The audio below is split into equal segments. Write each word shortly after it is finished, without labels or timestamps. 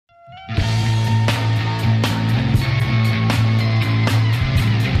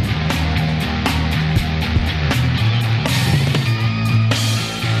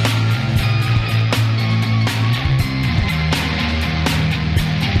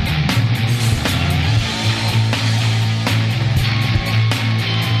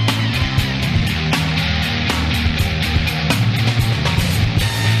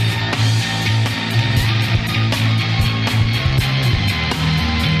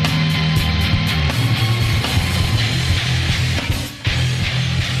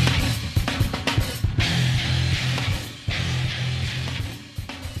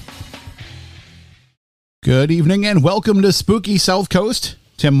Good evening and welcome to Spooky South Coast.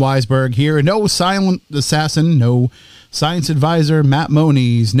 Tim Weisberg here. No silent assassin, no science advisor Matt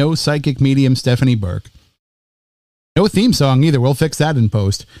Moniz, no psychic medium Stephanie Burke. No theme song either. We'll fix that in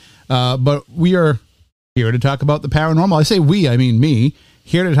post. But we are here to talk about the paranormal. I say we, I mean me.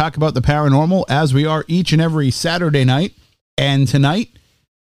 Here to talk about the paranormal as we are each and every Saturday night. And tonight,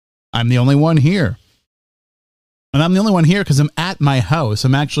 I'm the only one here. And I'm the only one here because I'm at my house.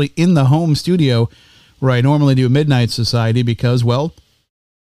 I'm actually in the home studio where I normally do Midnight Society because, well,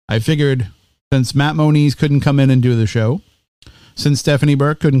 I figured since Matt Moniz couldn't come in and do the show, since Stephanie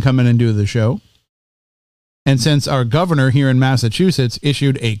Burke couldn't come in and do the show, and since our governor here in Massachusetts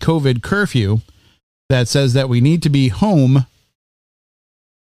issued a COVID curfew that says that we need to be home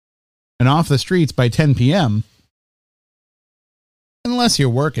and off the streets by 10 p.m., unless you're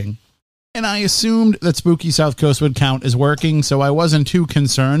working. And I assumed that Spooky South Coast would count as working, so I wasn't too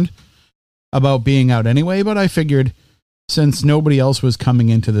concerned about being out anyway, but I figured since nobody else was coming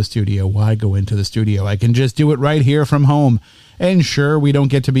into the studio, why go into the studio? I can just do it right here from home. And sure, we don't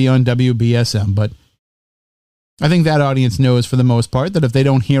get to be on WBSM, but I think that audience knows for the most part that if they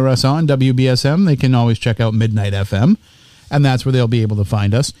don't hear us on WBSM, they can always check out Midnight FM, and that's where they'll be able to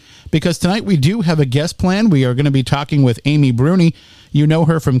find us. Because tonight we do have a guest plan. We are going to be talking with Amy Bruni. You know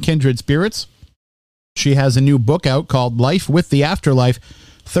her from Kindred Spirits. She has a new book out called Life with the Afterlife,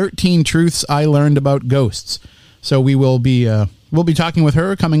 13 Truths I Learned About Ghosts. So we'll be talking with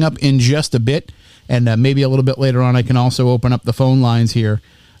her coming up in just a bit, and maybe a little bit later on I can also open up the phone lines here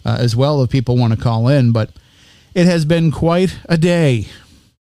as well if people want to call in. But it has been quite a day.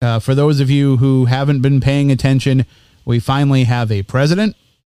 For those of you who haven't been paying attention, we finally have a president.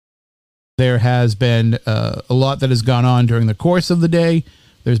 There has been a lot that has gone on during the course of the day.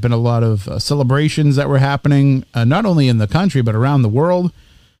 There's been a lot of celebrations that were happening, not only in the country, but around the world.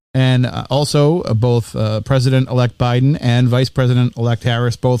 And also, both President-elect Biden and Vice President-elect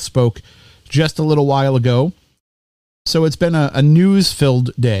Harris both spoke just a little while ago. So it's been a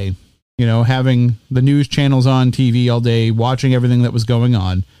news-filled day, you know, having the news channels on TV all day, watching everything that was going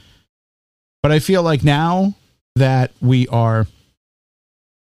on. But I feel like now that we are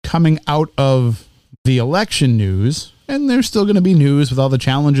coming out of the election news, and there's still going to be news with all the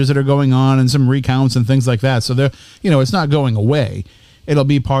challenges that are going on and some recounts and things like that. So there, you know, it's not going away. It'll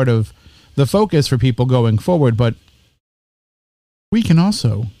be part of the focus for people going forward, but we can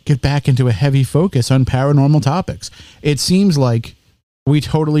also get back into a heavy focus on paranormal topics. It seems like we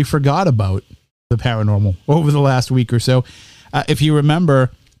totally forgot about the paranormal over the last week or so. If you remember,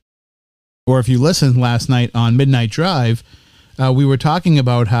 or if you listened last night on Midnight Drive, we were talking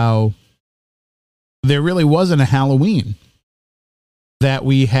about how there really wasn't a Halloween, that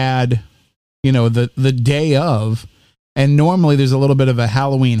we had, you know, the day of. And normally there's a little bit of a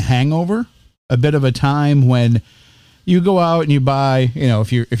Halloween hangover, a bit of a time when you go out and you buy, you know,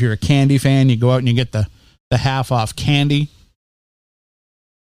 if you're a candy fan, you go out and you get the half off candy.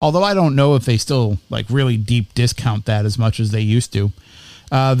 Although I don't know if they still like really deep discount that as much as they used to.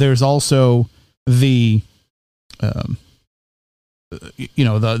 There's also the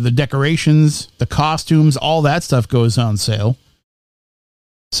decorations, the costumes, all that stuff goes on sale.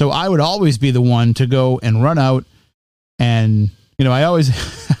 So I would always be the one to go and run out. And, you know, I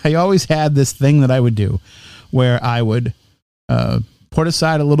always had this thing that I would do where I would put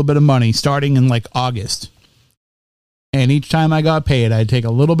aside a little bit of money starting in like August. And each time I got paid, I'd take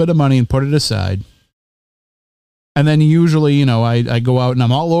a little bit of money and put it aside. And then usually, you know, I go out and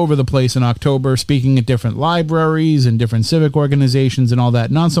I'm all over the place in October speaking at different libraries and different civic organizations and all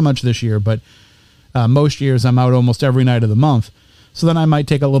that. Not so much this year, but most years I'm out almost every night of the month. So then I might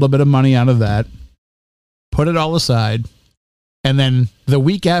take a little bit of money out of that, put it all aside, and then the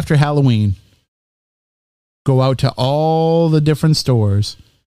week after Halloween, go out to all the different stores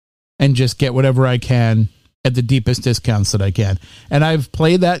and just get whatever I can at the deepest discounts that I can. And I've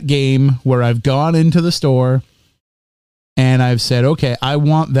played that game where I've gone into the store and I've said, okay, I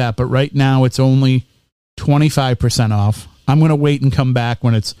want that, but right now it's only 25% off. I'm going to wait and come back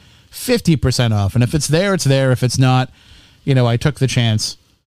when it's 50% off. And if it's there, it's there. If it's not, you know, I took the chance.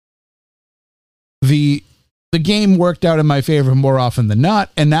 The game worked out in my favor more often than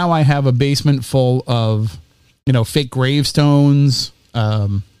not, and now I have a basement full of, you know, fake gravestones.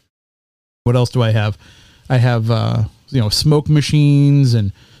 What else do I have? I have, you know, smoke machines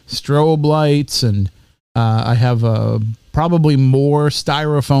and strobe lights, and I have probably more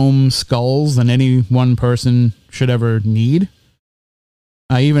styrofoam skulls than any one person should ever need.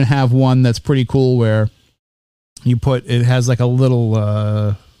 I even have one that's pretty cool where it has like a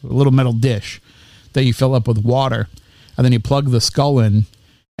little metal dish that you fill up with water, and then you plug the skull in,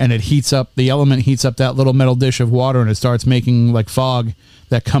 and it heats up, the element heats up that little metal dish of water, and it starts making like fog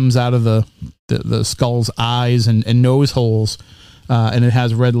that comes out of the skull's eyes and nose holes, and it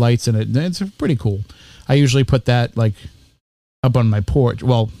has red lights in it. It's pretty cool. I usually put that like up on my porch.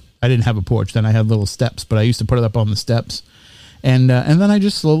 Well, I didn't have a porch then. I had little steps, but I used to put it up on the steps. And then I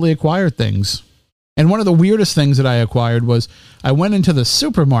just slowly acquired things. And one of the weirdest things that I acquired was I went into the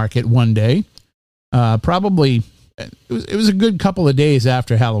supermarket one day, probably it was a good couple of days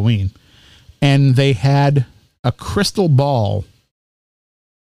after Halloween, and they had a crystal ball.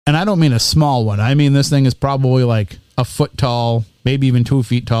 And I don't mean a small one. I mean, this thing is probably like a foot tall, maybe even 2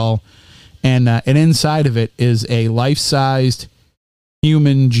 feet tall. And inside of it is a life-sized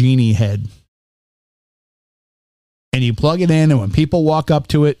human genie head. And you plug it in, and when people walk up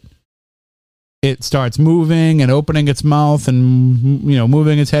to it, it starts moving and opening its mouth and, you know,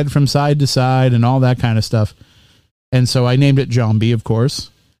 moving its head from side to side and all that kind of stuff. And so I named it Zombie, of course.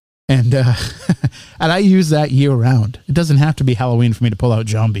 And and I use that year round. It doesn't have to be Halloween for me to pull out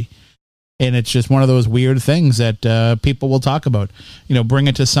Zombie. And it's just one of those weird things that people will talk about. You know, bring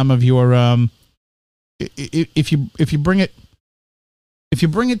it to some of your if you bring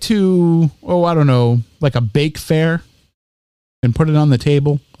it to, oh, I don't know, like a bake fair and put it on the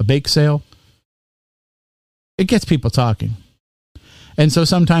table, a bake sale, it gets people talking. And so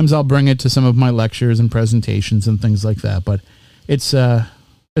sometimes I'll bring it to some of my lectures and presentations and things like that. But it's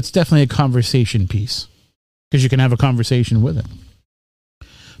definitely a conversation piece because you can have a conversation with it.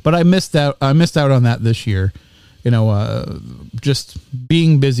 But I missed out on that this year. You know, just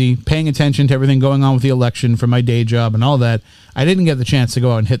being busy, paying attention to everything going on with the election for my day job and all that. I didn't get the chance to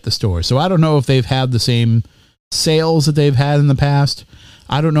go out and hit the store. So I don't know if they've had the same sales that they've had in the past.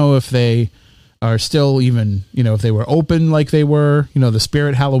 I don't know if they are still even, you know, if they were open like they were, you know, the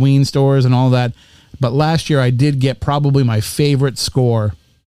Spirit Halloween stores and all that. But last year I did get probably my favorite score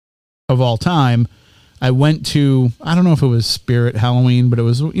of all time. I went to, I don't know if it was Spirit Halloween, but it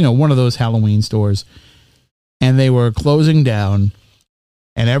was, you know, one of those Halloween stores. And they were closing down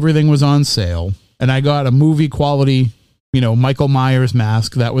and everything was on sale. And I got a movie quality, you know, Michael Myers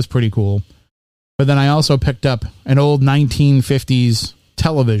mask. That was pretty cool. But then I also picked up an old 1950s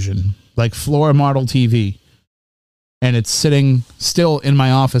television, like floor model TV. And it's sitting still in my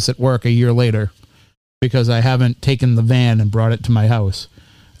office at work a year later because I haven't taken the van and brought it to my house.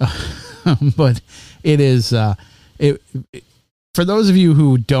 But it is, for those of you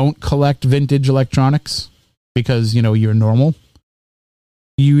who don't collect vintage electronics, because, you know, you're normal,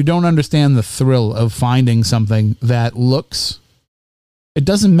 you don't understand the thrill of finding something that looks, it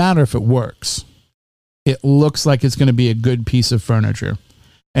doesn't matter if it works. It looks like it's going to be a good piece of furniture.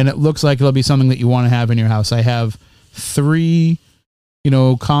 And it looks like it'll be something that you want to have in your house. I have 3, you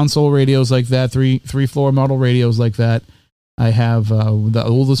know, console radios like that, three floor model radios like that. I have the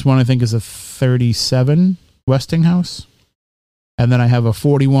oldest one, I think, is a 37 Westinghouse. And then I have a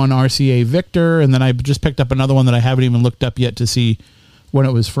 41 RCA Victor. And then I just picked up another one that I haven't even looked up yet to see when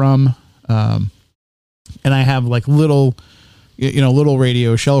it was from. And I have like little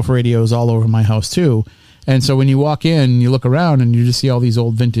radio, shelf radios all over my house too. And so when you walk in, you look around and you just see all these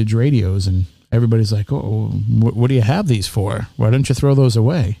old vintage radios and everybody's like, oh, what do you have these for? Why don't you throw those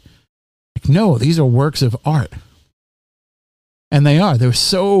away? Like, no, these are works of art. And they are. There's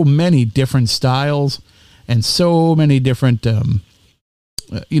so many different styles and so many different,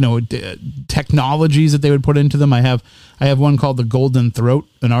 technologies that they would put into them. I have one called the Golden Throat,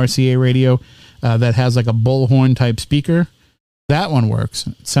 an RCA radio that has like a bullhorn type speaker. That one works.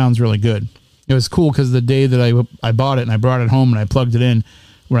 It sounds really good. It was cool because the day that I bought it and I brought it home and I plugged it in,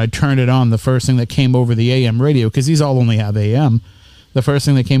 when I turned it on, the first thing that came over the AM radio, because these all only have AM, the first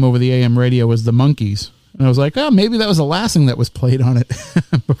thing that came over the AM radio was the Monkees. And I was like, oh, maybe that was the last thing that was played on it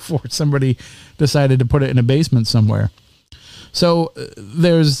before somebody decided to put it in a basement somewhere. So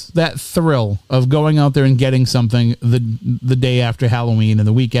there's that thrill of going out there and getting something the day after Halloween and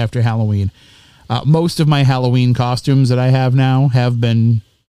the week after Halloween. Most of my Halloween costumes that I have now have been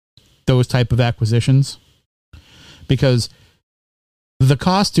those type of acquisitions, because the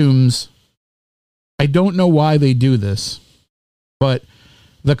costumes, I don't know why they do this, but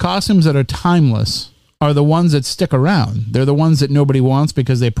the costumes that are timeless are the ones that stick around. They're the ones that nobody wants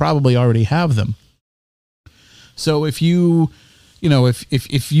because they probably already have them. So if you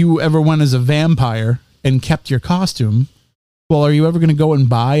ever went as a vampire and kept your costume, well, are you ever going to go and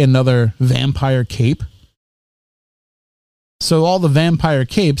buy another vampire cape? So all the vampire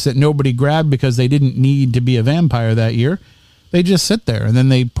capes that nobody grabbed because they didn't need to be a vampire that year, they just sit there and then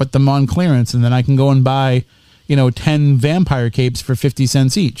they put them on clearance, and then I can go and buy, 10 vampire capes for 50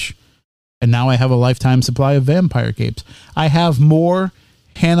 cents each. And now I have a lifetime supply of vampire capes. I have more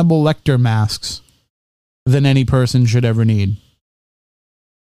Hannibal Lecter masks than any person should ever need.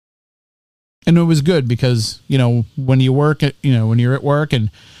 And it was good because, you know, when you're at work and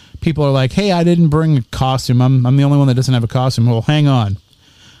people are like, hey, I didn't bring a costume. I'm the only one that doesn't have a costume. Well, hang on.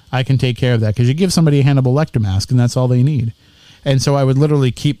 I can take care of that, because you give somebody a Hannibal Lecter mask and that's all they need. And so I would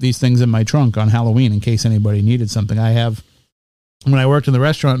literally keep these things in my trunk on Halloween in case anybody needed something. When I worked in the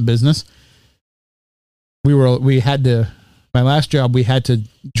restaurant business, my last job, we had to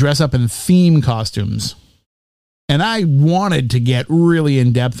dress up in theme costumes. And I wanted to get really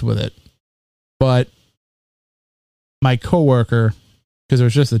in depth with it. But my coworker, because there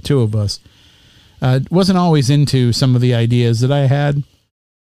was just the two of us, wasn't always into some of the ideas that I had.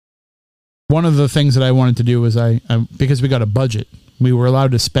 One of the things that I wanted to do was because we got a budget, we were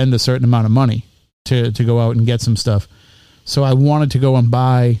allowed to spend a certain amount of money to go out and get some stuff. So I wanted to go and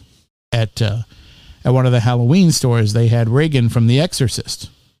buy at one of the Halloween stores. They had Reagan from The Exorcist.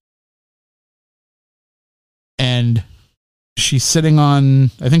 And she's sitting I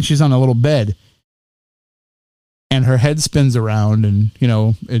think she's on a little bed. And her head spins around and, you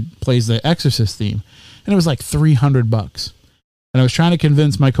know, it plays the Exorcist theme. And it was like $300. And I was trying to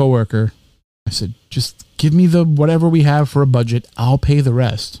convince my coworker. I said, just give me whatever we have for a budget. I'll pay the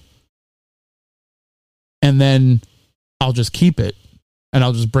rest. And then I'll just keep it. And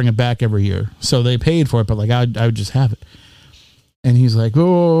I'll just bring it back every year. So they paid for it, but like I would just have it. And he's like,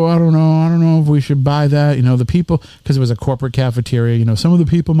 oh, I don't know if we should buy that. You know, the people, because it was a corporate cafeteria, you know, some of the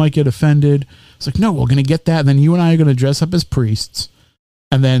people might get offended. It's like, no, we're going to get that. And then you and I are going to dress up as priests.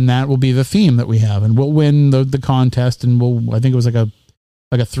 And then that will be the theme that we have. And we'll win the contest. And I think it was like a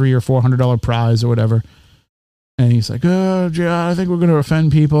 $300 or $400 prize or whatever. And he's like, oh, yeah, I think we're going to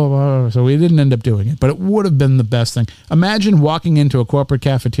offend people. So we didn't end up doing it, but it would have been the best thing. Imagine walking into a corporate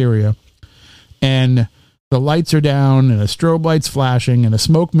cafeteria and the lights are down and a strobe light's flashing and a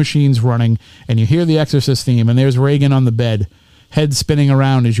smoke machine's running and you hear the Exorcist theme and there's Reagan on the bed, head spinning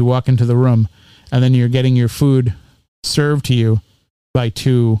around as you walk into the room. And then you're getting your food served to you by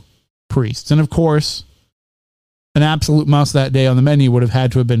two priests. And of course, an absolute must that day on the menu would have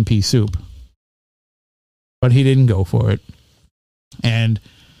had to have been pea soup. But he didn't go for it. And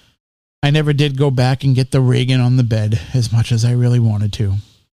I never did go back and get the Reagan on the bed as much as I really wanted to.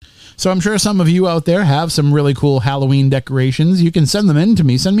 So I'm sure some of you out there have some really cool Halloween decorations. You can send them in to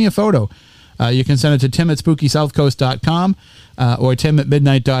me. Send me a photo. You can send it to tim@spookysouthcoast.com or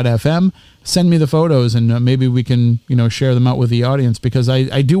tim@midnight.fm. Send me the photos and maybe we can, you know, share them out with the audience, because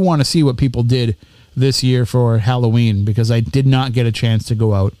I do want to see what people did this year for Halloween, because I did not get a chance to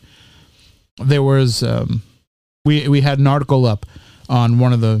go out. There was, we had an article up on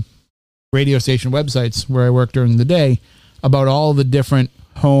one of the radio station websites where I work during the day about all the different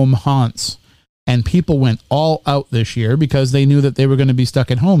home haunts, and people went all out this year because they knew that they were going to be stuck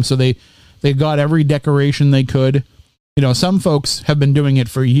at home. So they got every decoration they could. You know, some folks have been doing it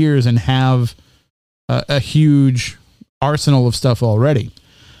for years and have a huge arsenal of stuff already.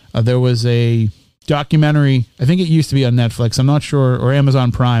 There was a documentary, I think it used to be on Netflix, I'm not sure, or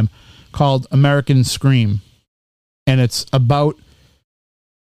Amazon Prime, called American Scream. And it's about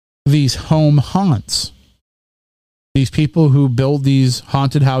these home haunts. These people who build these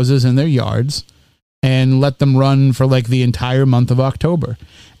haunted houses in their yards and let them run for like the entire month of October.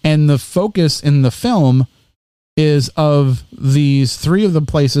 And the focus in the film is of these three of the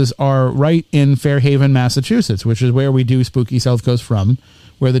places are right in Fairhaven, Massachusetts, which is where we do Spooky South Coast from,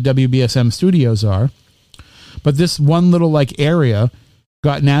 where the WBSM studios are. But this one little like area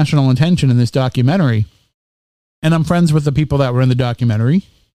got national attention in this documentary. And I'm friends with the people that were in the documentary,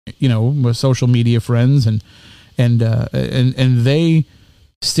 you know, with social media friends, and they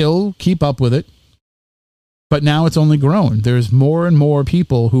still keep up with it. But now it's only grown. There's more and more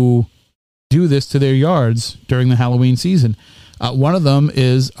people who do this to their yards during the Halloween season. One of them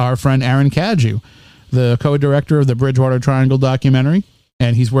is our friend Aaron Cadju, the co-director of the Bridgewater Triangle documentary,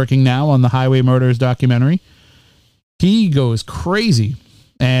 and he's working now on the Highway Murders documentary. He goes crazy,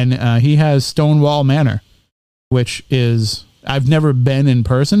 and he has Stonewall Manor, which is, I've never been in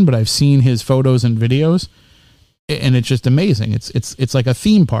person, but I've seen his photos and videos, and it's just amazing. It's like a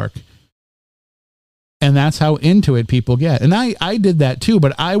theme park. And that's how into it people get. And I did that too,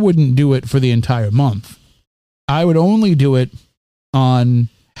 but I wouldn't do it for the entire month. I would only do it on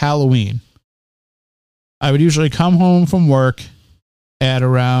Halloween. I would usually come home from work at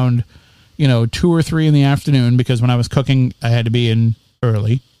around, 2 or 3 in the afternoon, because when I was cooking, I had to be in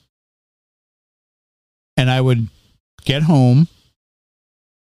early. And I would get home,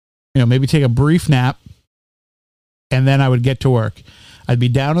 maybe take a brief nap, and then I would get to work. I'd be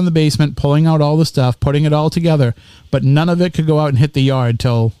down in the basement pulling out all the stuff, putting it all together, but none of it could go out and hit the yard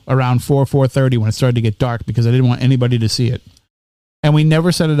till around 4:30 when it started to get dark because I didn't want anybody to see it. And we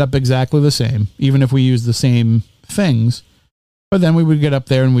never set it up exactly the same, even if we used the same things. But then we would get up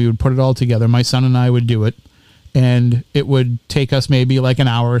there and we would put it all together. My son and I would do it, and it would take us maybe like an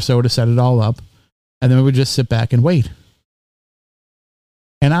hour or so to set it all up. And then we would just sit back and wait.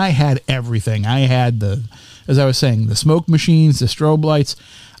 And I had everything. I had as I was saying, the smoke machines, the strobe lights.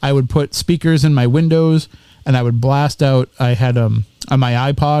 I would put speakers in my windows and I would blast out. I had, on my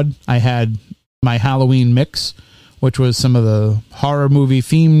iPod, I had my Halloween mix, which was some of the horror movie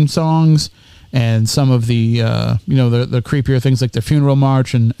theme songs and some of the, the creepier things like the funeral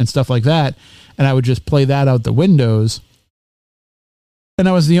march and stuff like that. And I would just play that out the windows. And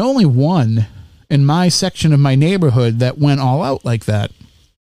I was the only one in my section of my neighborhood that went all out like that.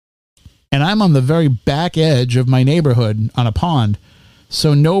 And I'm on the very back edge of my neighborhood on a pond.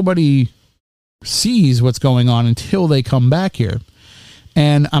 So nobody sees what's going on until they come back here.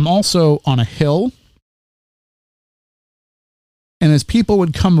 And I'm also on a hill. And as people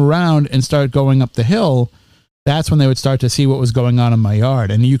would come around and start going up the hill, that's when they would start to see what was going on in my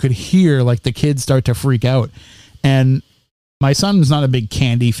yard. And you could hear like the kids start to freak out. And my son's not a big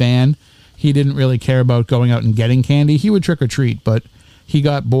candy fan. He didn't really care about going out and getting candy. He would trick or treat, but he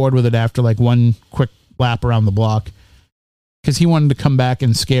got bored with it after like one quick lap around the block because he wanted to come back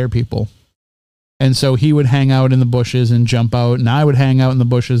and scare people. And so he would hang out in the bushes and jump out, and I would hang out in the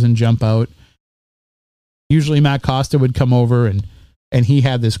bushes and jump out. Usually Matt Costa would come over and he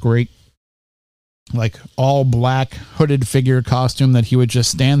had this great like all black hooded figure costume that he would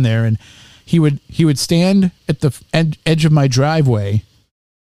just stand there, and he would stand at the edge of my driveway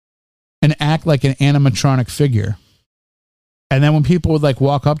and act like an animatronic figure. And then when people would like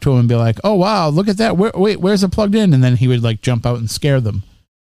walk up to him and be like, "Oh wow, look at that! Where's it plugged in?" And then he would like jump out and scare them.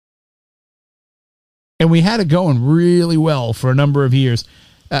 And we had it going really well for a number of years,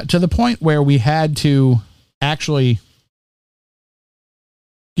 to the point where we had to actually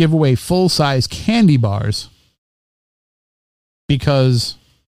give away full-size candy bars because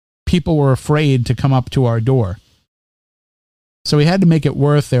people were afraid to come up to our door. So we had to make it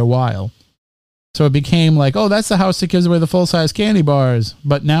worth their while. So it became like, oh, that's the house that gives away the full-size candy bars.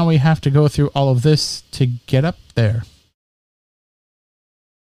 But now we have to go through all of this to get up there.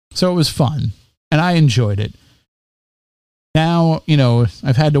 So it was fun, and I enjoyed it. Now,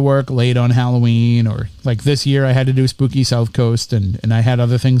 I've had to work late on Halloween, or like this year I had to do Spooky South Coast, and I had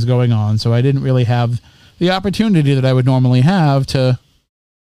other things going on. So I didn't really have the opportunity that I would normally have to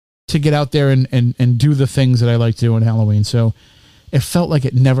get out there and do the things that I like to do on Halloween. So it felt like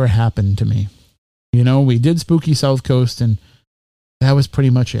it never happened to me. We did Spooky South Coast, and that was pretty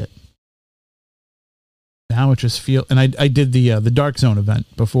much it. Now it just feels, and I did the Dark Zone event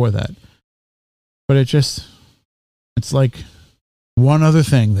before that, but it's like one other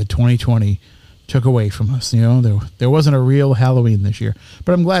thing that 2020 took away from us. There wasn't a real Halloween this year,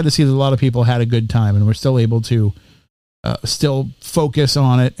 but I'm glad to see that a lot of people had a good time, and we're still able to still focus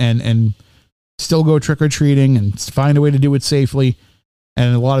on it and still go trick-or-treating and find a way to do it safely.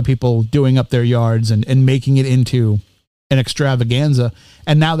 And a lot of people doing up their yards and making it into an extravaganza.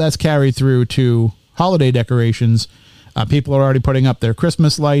 And now that's carried through to holiday decorations. People are already putting up their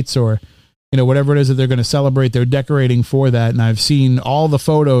Christmas lights or, whatever it is that they're going to celebrate. They're decorating for that. And I've seen all the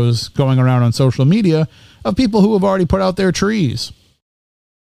photos going around on social media of people who have already put out their trees.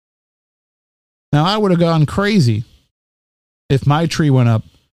 Now, I would have gone crazy if my tree went up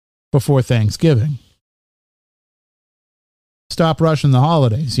before Thanksgiving. Stop rushing the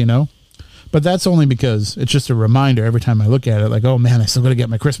holidays, but that's only because it's just a reminder every time I look at it, like, oh man, I still got to get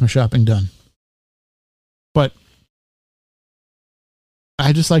my Christmas shopping done. But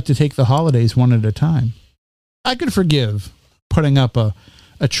I just like to take the holidays one at a time. I could forgive putting up a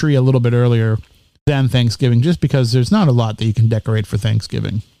tree a little bit earlier than Thanksgiving, just because there's not a lot that you can decorate for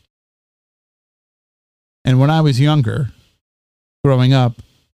Thanksgiving. And when I was younger, growing up,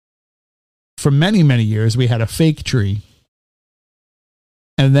 for many, many years, we had a fake tree.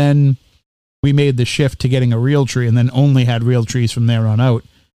 And then we made the shift to getting a real tree, and then only had real trees from there on out.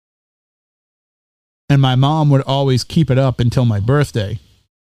 And my mom would always keep it up until my birthday,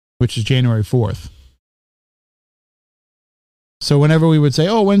 which is January 4th. So whenever we would say,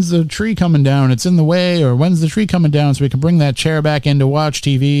 oh, when's the tree coming down? It's in the way. Or when's the tree coming down so we can bring that chair back in to watch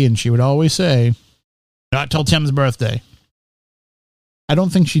TV? And she would always say, not till Tim's birthday. I don't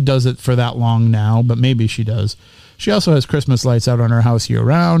think she does it for that long now, but maybe she does. She also has Christmas lights out on her house year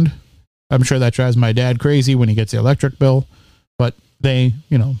round. I'm sure that drives my dad crazy when he gets the electric bill, but they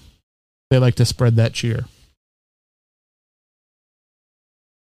like to spread that cheer.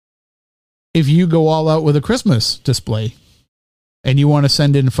 if you go all out with a Christmas display and you want to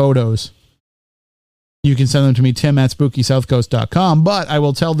send in photos, you can send them to me, tim@spookysouthcoast.com. But I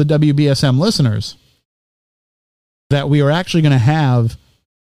will tell the WBSM listeners that we are actually going to have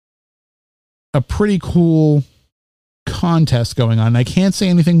a pretty cool contest going on. I can't say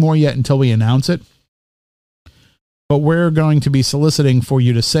anything more yet until we announce it, but we're going to be soliciting for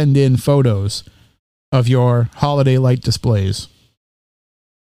you to send in photos of your holiday light displays.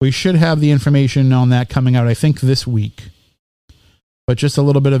 We should have the information on that coming out, I think, this week. But just a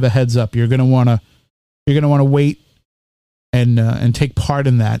little bit of a heads up, you're going to want to wait and take part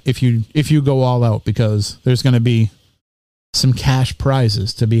in that if you go all out, because there's going to be some cash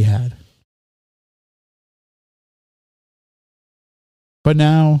prizes to be had. But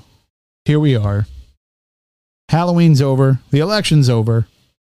now, here we are. Halloween's over. The election's over.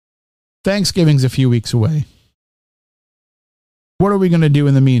 Thanksgiving's a few weeks away. What are we going to do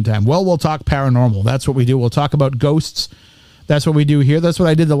in the meantime? Well, we'll talk paranormal. That's what we do. We'll talk about ghosts. That's what we do here. That's what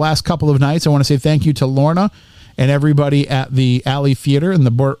I did the last couple of nights. I want to say thank you to Lorna and everybody at the Alley Theater and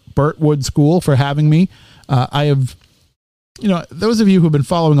the Burtwood School for having me. I have, those of you who've been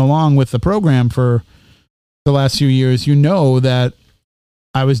following along with the program for the last few years, you know that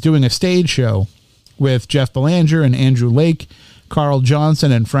I was doing a stage show with Jeff Belanger and Andrew Lake, Carl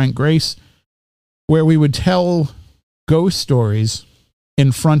Johnson, and Frank Grace, where we would tell ghost stories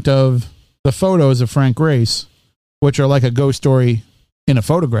in front of the photos of Frank Grace, which are like a ghost story in a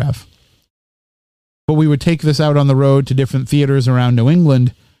photograph. But we would take this out on the road to different theaters around New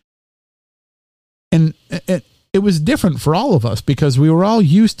England. And it was different for all of us because we were all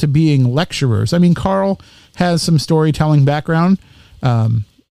used to being lecturers. I mean, Carl has some storytelling background.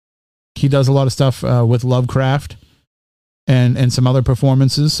 He does a lot of stuff with Lovecraft and some other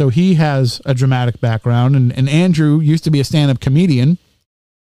performances. So he has a dramatic background. And Andrew used to be a stand-up comedian.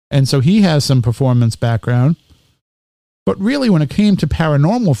 And so he has some performance background. But really, when it came to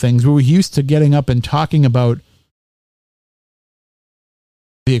paranormal things, we were used to getting up and talking about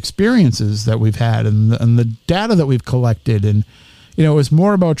the experiences that we've had and the data that we've collected. And, it was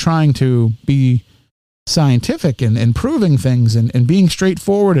more about trying to be scientific and proving things and being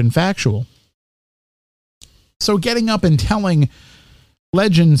straightforward and factual. So getting up and telling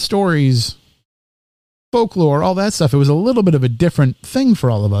legend stories, folklore, all that stuff, it was a little bit of a different thing for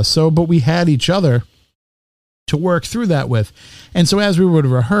all of us. But we had each other to work through that with. And so as we would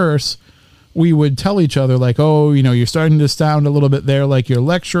rehearse, we would tell each other like, oh, you're starting to sound a little bit there like you're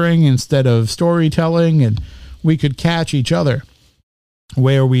lecturing instead of storytelling. And we could catch each other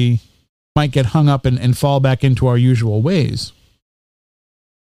where we might get hung up and fall back into our usual ways.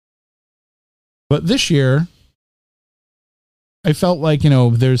 But this year, I felt like,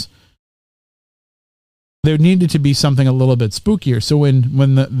 there needed to be something a little bit spookier. So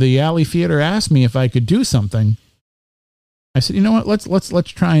when the Alley Theater asked me if I could do something, I said, you know what,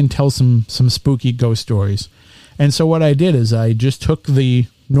 let's try and tell some spooky ghost stories. And so what I did is I just took the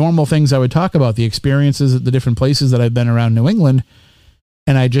normal things I would talk about, the experiences at the different places that I've been around New England,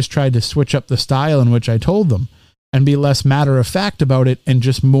 and I just tried to switch up the style in which I told them and be less matter of fact about it and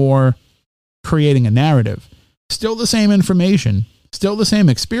just more creating a narrative. Still the same information, still the same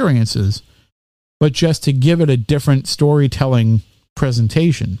experiences, but just to give it a different storytelling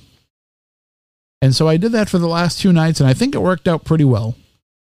presentation. And so I did that for the last 2 nights, and I think it worked out pretty well.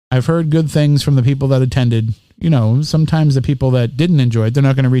 I've heard good things from the people that attended. Sometimes the people that didn't enjoy it, they're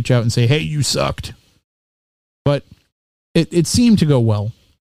not going to reach out and say, hey, you sucked. But it seemed to go well.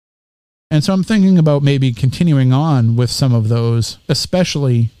 And so I'm thinking about maybe continuing on with some of those,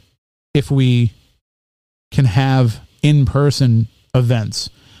 especially if we can have in-person events.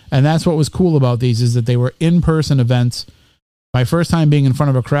 And that's what was cool about these, is that they were in-person events. My first time being in front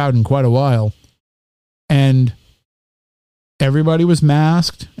of a crowd in quite a while. And everybody was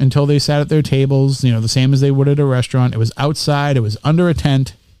masked until they sat at their tables, the same as they would at a restaurant. It was outside. It was under a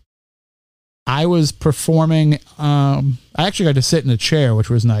tent. I was performing. I actually got to sit in a chair, which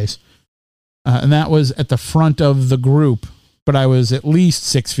was nice. And that was at the front of the group. But I was at least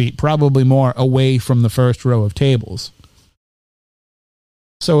 6 feet, probably more, away from the first row of tables.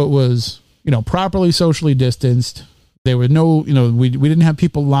 So it was, properly socially distanced. There were no, we didn't have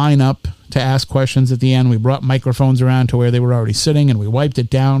people line up to ask questions at the end. We brought microphones around to where they were already sitting, and we wiped it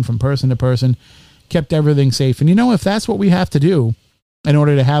down from person to person, kept everything safe. And if that's what we have to do in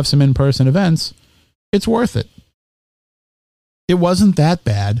order to have some in-person events, it's worth it. It wasn't that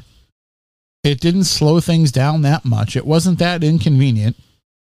bad. It didn't slow things down that much. It wasn't that inconvenient,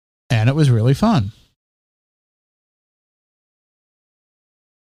 and it was really fun. .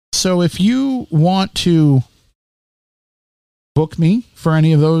 So if you want to book me for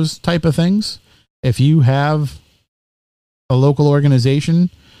any of those type of things. If you have a local organization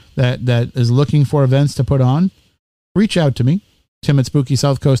that is looking for events to put on, reach out to me,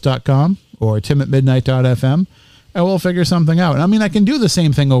 tim@spookysouthcoast.com or tim@midnight.fm, and we'll figure something out. I mean, I can do the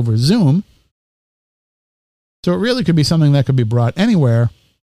same thing over Zoom, so it really could be something that could be brought anywhere,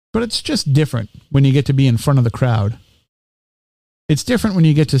 but it's just different when you get to be in front of the crowd. It's different when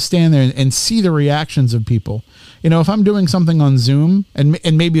you get to stand there and see the reactions of people. You know, if I'm doing something on Zoom, and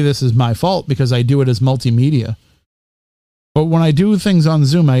maybe this is my fault because I do it as multimedia, but when I do things on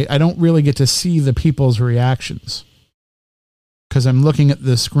Zoom, I don't really get to see the people's reactions because I'm looking at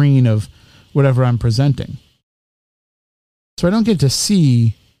the screen of whatever I'm presenting. So I don't get to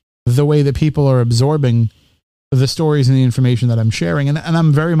see the way that people are absorbing the stories and the information that I'm sharing. And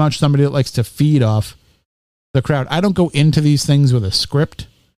I'm very much somebody that likes to feed off the crowd. I don't go into these things with a script.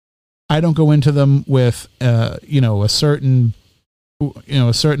 I don't go into them with, a certain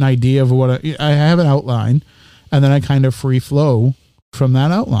idea of what I have an outline, and then I kind of free flow from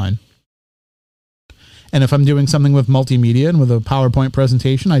that outline. And if I'm doing something with multimedia and with a PowerPoint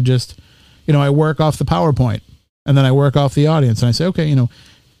presentation, I just, I work off the PowerPoint, and then I work off the audience, and I say, okay,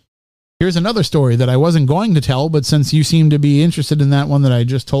 here's another story that I wasn't going to tell, but since you seem to be interested in that one that I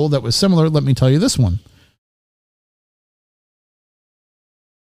just told that was similar, let me tell you this one.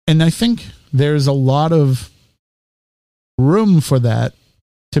 And I think there's a lot of room for that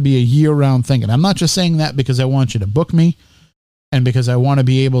to be a year-round thing. And I'm not just saying that because I want you to book me and because I want to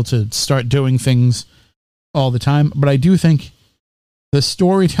be able to start doing things all the time, but I do think the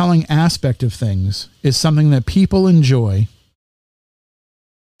storytelling aspect of things is something that people enjoy,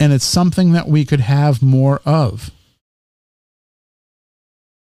 and it's something that we could have more of.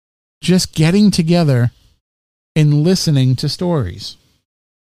 Just getting together and listening to stories.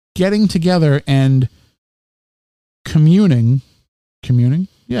 Getting together and communing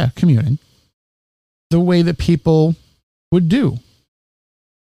the way that people would do.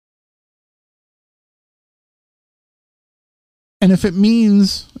 And if it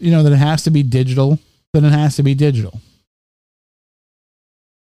means, that it has to be digital, then it has to be digital.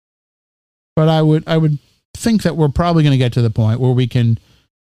 But I would think that we're probably going to get to the point where we can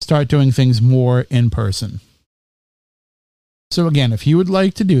start doing things more in person. So again, if you would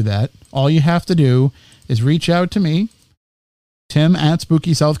like to do that, all you have to do is reach out to me,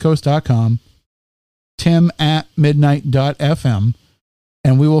 tim@spookysouthcoast.com, tim@midnight.fm,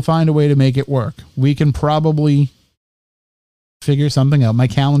 and we will find a way to make it work. We can probably figure something out. My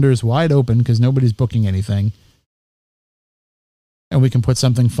calendar is wide open because nobody's booking anything. And we can put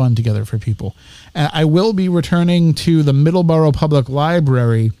something fun together for people. I will be returning to the Middleborough Public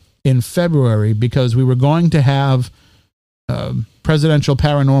Library in February because we were going to have Presidential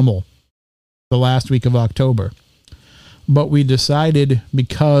Paranormal the last week of October. But we decided,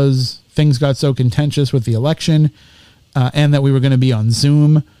 because things got so contentious with the election and that we were going to be on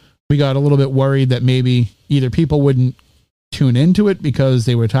Zoom, we got a little bit worried that maybe either people wouldn't tune into it because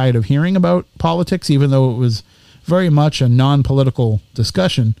they were tired of hearing about politics, even though it was very much a non-political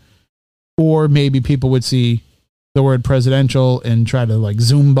discussion, or maybe people would see the word presidential and try to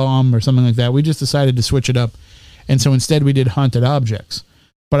Zoom bomb or something like that. We just decided to switch it up. And so instead we did haunted objects.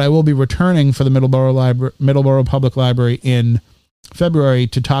 But I will be returning for the Middleborough Public Library in February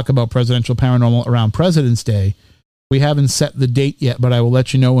to talk about Presidential Paranormal around President's Day. We haven't set the date yet, but I will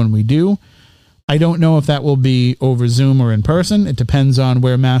let you know when we do. I don't know if that will be over Zoom or in person. It depends on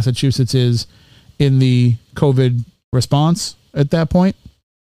where Massachusetts is in the COVID response at that point.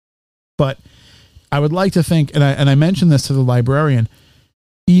 But I would like to think, and I mentioned this to the librarian,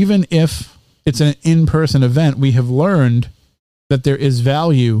 even if it's an in-person event, we have learned that there is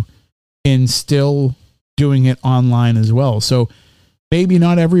value in still doing it online as well. So maybe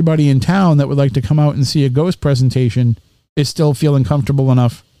not everybody in town that would like to come out and see a ghost presentation is still feeling comfortable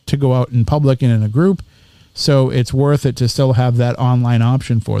enough to go out in public and in a group. So it's worth it to still have that online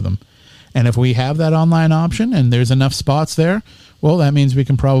option for them. And if we have that online option and there's enough spots there, well, that means we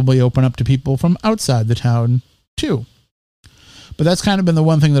can probably open up to people from outside the town too. But that's kind of been the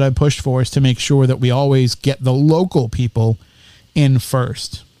one thing that I pushed for, is to make sure that we always get the local people in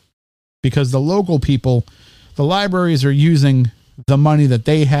first. Because the local people, the libraries are using the money that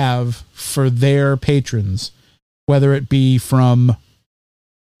they have for their patrons, whether it be from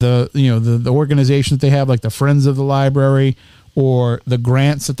the organizations that they have, like the Friends of the Library, or the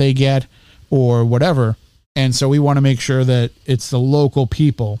grants that they get, or whatever. And so we want to make sure that it's the local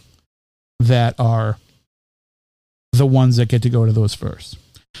people that are the ones that get to go to those first.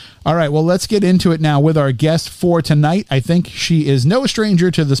 All right, well, let's get into it now with our guest for tonight. I think she is no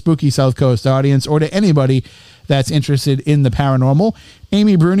stranger to the Spooky South Coast audience or to anybody that's interested in the paranormal.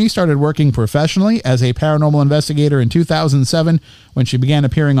 Amy Bruni started working professionally as a paranormal investigator in 2007 when she began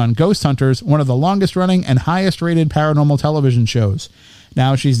appearing on Ghost Hunters, one of the longest-running and highest-rated paranormal television shows.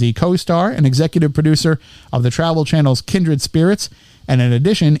 Now she's the co-star and executive producer of the Travel Channel's Kindred Spirits. And in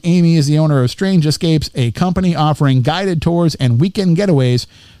addition, Amy is the owner of Strange Escapes, a company offering guided tours and weekend getaways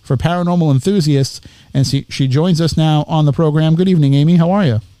for paranormal enthusiasts. And she joins us now on the program. Good evening, Amy. How are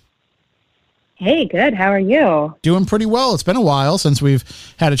you? Hey, good. How are you? Doing pretty well. It's been a while since we've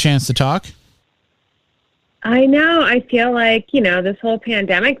had a chance to talk. I know. I feel like, this whole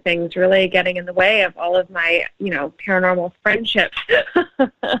pandemic thing's really getting in the way of all of my, paranormal friendships.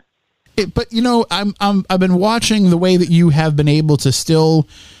 But I've been watching the way that you have been able to still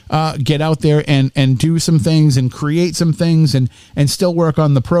get out there and do some things and create some things and still work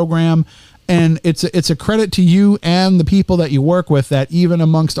on the program. And it's a credit to you and the people that you work with that even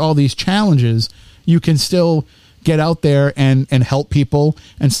amongst all these challenges, you can still get out there and help people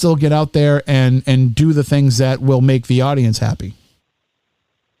and still get out there and do the things that will make the audience happy.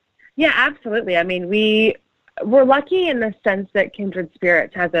 Yeah, absolutely. I mean, we're lucky in the sense that Kindred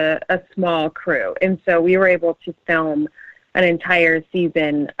Spirits has a small crew. And so we were able to film an entire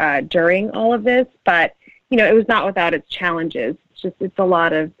season during all of this. But, it was not without its challenges. It's a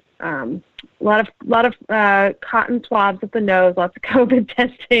lot of cotton swabs at the nose, lots of COVID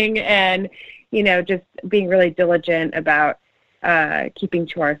testing, and, just being really diligent about keeping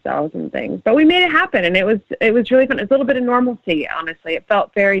to ourselves and things. But we made it happen, and it was really fun. It was a little bit of normalcy, honestly. It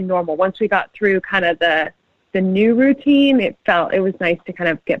felt very normal. Once we got through kind of the new routine, it was nice to kind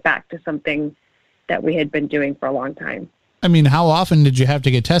of get back to something that we had been doing for a long time. I mean, how often did you have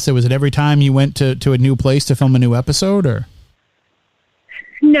to get tested? Was it every time you went to a new place to film a new episode, or?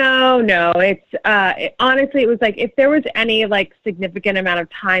 No. Honestly, it was like if there was any significant amount of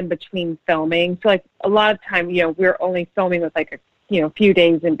time between filming. So a lot of time, we were only filming with a few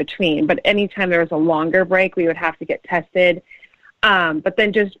days in between. But anytime there was a longer break, we would have to get tested. But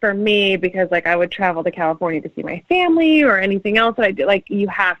then just for me, because I would travel to California to see my family or anything else that I did, you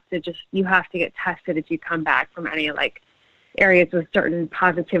have to get tested if you come back from any areas with certain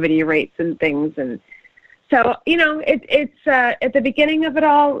positivity rates and things. And so, it's at the beginning of it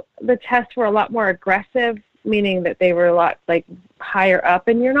all, the tests were a lot more aggressive, meaning that they were a lot higher up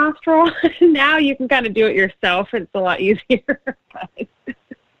in your nostril. Now you can kind of do it yourself. It's a lot easier.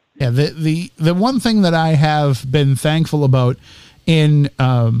 Yeah. The one thing that I have been thankful about in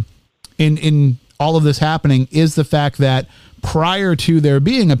all of this happening is the fact that prior to there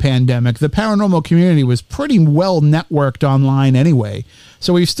being a pandemic, the paranormal community was pretty well networked online anyway.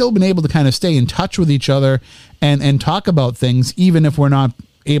 So we've still been able to kind of stay in touch with each other and talk about things, even if we're not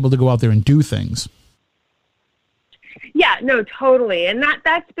able to go out there and do things. Yeah, no, totally. And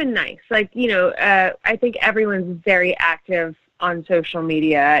that's been nice. I think everyone's very active on social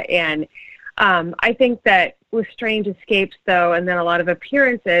media. And I think that with Strange Escapes, though, and then a lot of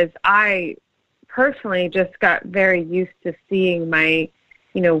appearances, I personally just got very used to seeing my,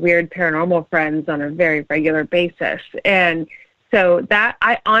 weird paranormal friends on a very regular basis. And so that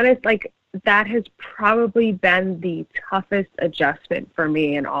that has probably been the toughest adjustment for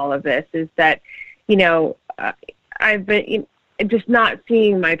me in all of this is that, I've been just not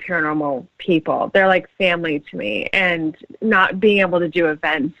seeing my paranormal people. They're like family to me, and not being able to do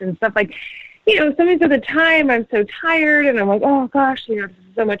events and stuff sometimes at the time I'm so tired and I'm like, oh gosh, this is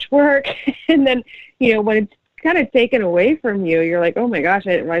so much work. And then, when it's kind of taken away from you, you're like, oh my gosh,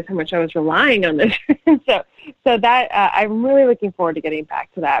 I didn't realize how much I was relying on this. so that I'm really looking forward to getting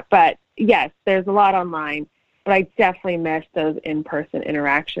back to that. But yes, there's a lot online, but I definitely miss those in-person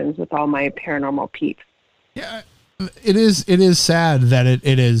interactions with all my paranormal peeps. Yeah, it is sad that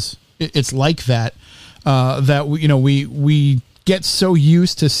it's like that, that we get so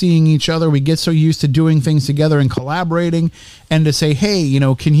used to seeing each other. We get so used to doing things together and collaborating, and to say, hey,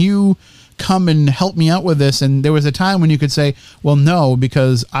 can you come and help me out with this? And there was a time when you could say, well, no,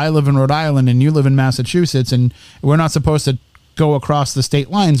 because I live in Rhode Island and you live in Massachusetts, and we're not supposed to go across the state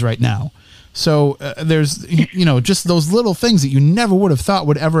lines right now. So there's, just those little things that you never would have thought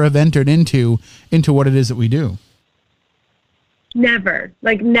would ever have entered into what it is that we do. Never.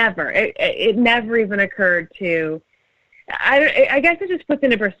 It never even occurred to. I guess it just puts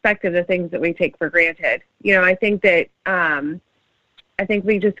into perspective the things that we take for granted. I think that I think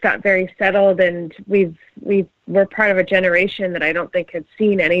we just got very settled, and we're part of a generation that I don't think had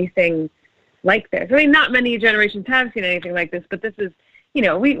seen anything like this. I mean, not many generations have seen anything like this, but this is,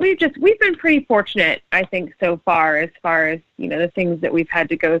 we've been pretty fortunate, I think, so far as the things that we've had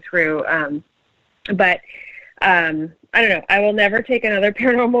to go through. But I don't know. I will never take another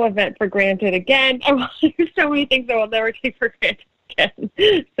paranormal event for granted again. There's so many things I will never take for granted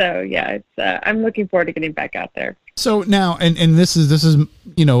again. So yeah, I'm looking forward to getting back out there. So now, and this is a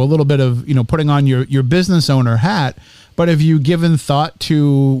little bit of putting on your business owner hat. But have you given thought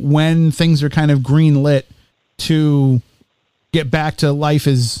to when things are kind of green lit to get back to life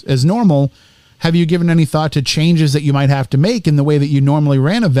as normal? Have you given any thought to changes that you might have to make in the way that you normally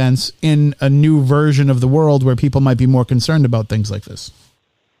ran events in a new version of the world where people might be more concerned about things like this?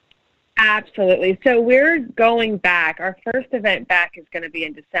 Absolutely. So we're going back. Our first event back is going to be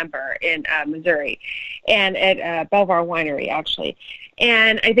in December in Missouri, and at Belvoir Winery, actually.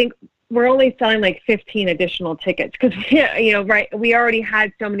 And I think we're only selling like 15 additional tickets because, we already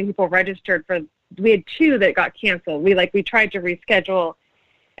had so many people registered we had 2 that got canceled. We tried to reschedule,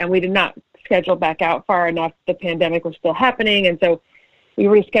 and we did not schedule back out far enough. The pandemic was still happening, and so we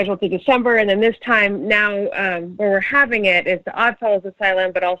rescheduled to December. And then this time now, where we're having it is the Oddfellows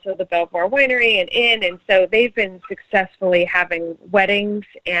Asylum, but also the Belvoir Winery and Inn. And so they've been successfully having weddings,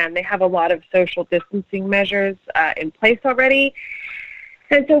 and they have a lot of social distancing measures in place already.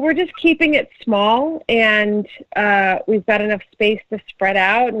 And so we're just keeping it small, and we've got enough space to spread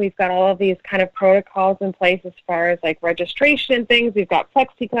out, and we've got all of these kind of protocols in place as far as like registration and things. We've got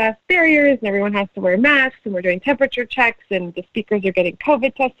plexiglass barriers, and everyone has to wear masks, and we're doing temperature checks, and the speakers are getting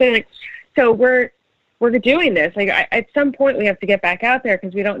COVID tested. So we're doing this. At some point we have to get back out there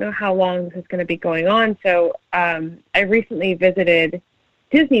because we don't know how long this is going to be going on. So I recently visited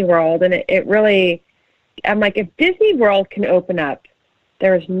Disney World, and it really, I'm like, if Disney World can open up,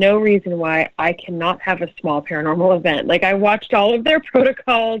 there is no reason why I cannot have a small paranormal event. I watched all of their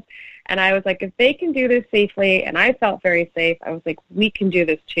protocols, and I was like, if they can do this safely, and I felt very safe, I was like, we can do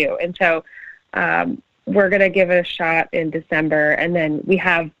this too. And so we're going to give it a shot in December, and then we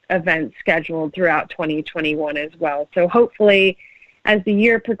have events scheduled throughout 2021 as well. So hopefully, as the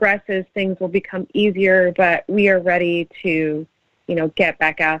year progresses, things will become easier, but we are ready to, get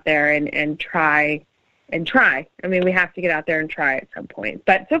back out there and try. I mean, we have to get out there and try at some point.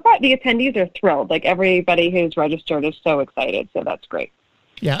 But so far, the attendees are thrilled. Everybody who's registered is so excited. So that's great.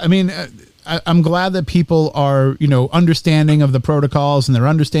 Yeah, I mean, I'm glad that people are, understanding of the protocols and they're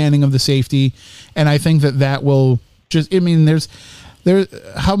understanding of the safety. And I think that will just, I mean, there's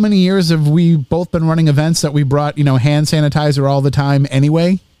how many years have we both been running events that we brought, hand sanitizer all the time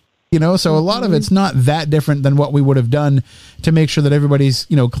anyway? So a lot of it's not that different than what we would have done to make sure that everybody's,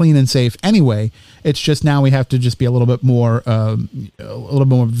 clean and safe anyway. It's just now we have to just be a little bit more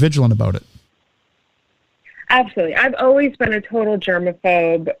vigilant about it. Absolutely. I've always been a total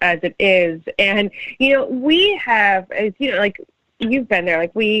germaphobe as it is. And, we have, as you've been there,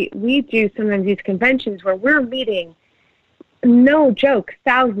 we do sometimes these conventions where we're meeting, no joke,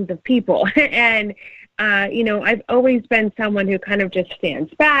 thousands of people. And, I've always been someone who kind of just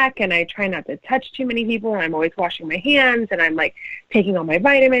stands back, and I try not to touch too many people, and I'm always washing my hands, and I'm taking all my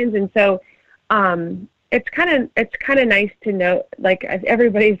vitamins. And so it's kind of nice to know,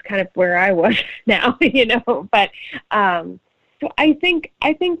 everybody's kind of where I was now, but so I think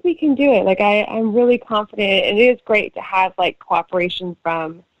we can do it. I'm really confident, and it is great to have cooperation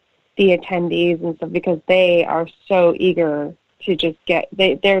from the attendees and stuff, because they are so eager to just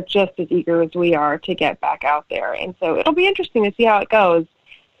they're just as eager as we are to get back out there. And so it'll be interesting to see how it goes.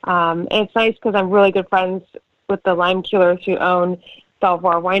 And it's nice because I'm really good friends with the lime killers who own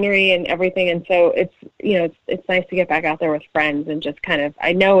Belvoir Winery and everything. And so it's, it's nice to get back out there with friends and just kind of,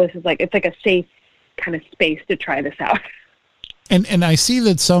 I know this is it's a safe kind of space to try this out. And I see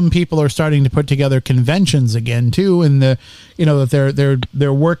that some people are starting to put together conventions again too, and that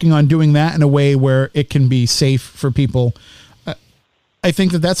they're working on doing that in a way where it can be safe for people. I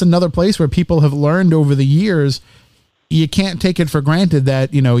think that that's another place where people have learned over the years, you can't take it for granted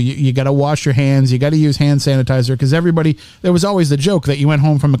that, you got to wash your hands, you got to use hand sanitizer, because there was always the joke that you went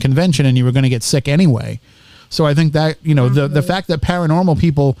home from a convention and you were going to get sick anyway. So I think that, the fact that paranormal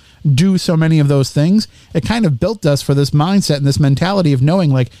people do so many of those things, it kind of built us for this mindset and this mentality of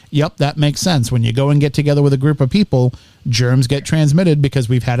knowing yep, that makes sense. When you go and get together with a group of people, germs get transmitted because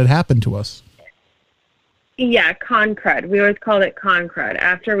we've had it happen to us. Yeah, con crud. We always called it con crud.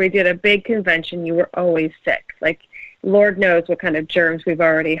 After we did a big convention, you were always sick. Lord knows what kind of germs we've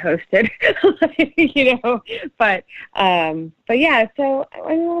already hosted, But yeah. So I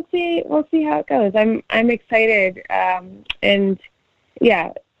mean, we'll see how it goes. I'm excited, and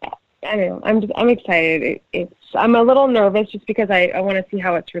yeah, I don't know. I'm excited. I'm a little nervous just because I want to see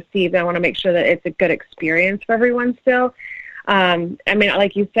how it's received. I want to make sure that it's a good experience for everyone still. I mean,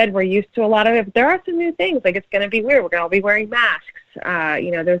 like you said, we're used to a lot of it, but there are some new things. Like, it's going to be weird. We're going to all be wearing masks.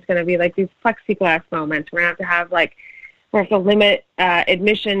 There's going to be like these plexiglass moments. We're going to have like, we have to limit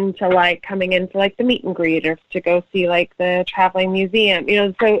admission to like coming in for like the meet and greet or to go see like the traveling museum,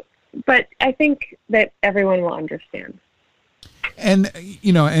 but I think that everyone will understand. And,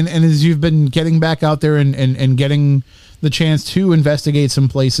 and as you've been getting back out there and getting the chance to investigate some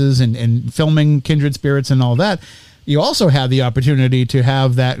places and filming Kindred Spirits and all that, you also had the opportunity to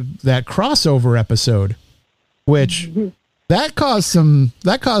have that crossover episode, which that caused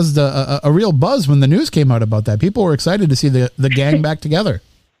a real buzz when the news came out about that. People were excited to see the gang back together.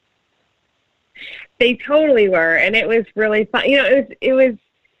 They totally were. And it was really fun. It was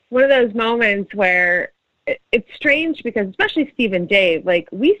one of those moments where it's strange because especially Steve and Dave, like,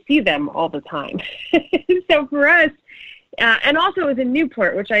 we see them all the time. So for us, and also it was in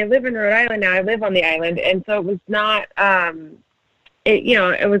Newport, which I live in Rhode Island now. I live on the island. And so it was not,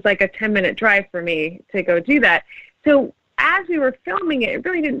 it was like a 10-minute drive for me to go do that. So as we were filming it, it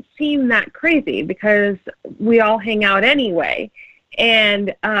really didn't seem that crazy because we all hang out anyway.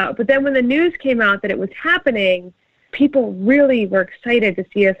 And, but then when the news came out that it was happening, people really were excited to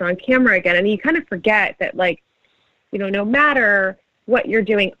see us on camera again. And you kind of forget that, like, no matter what you're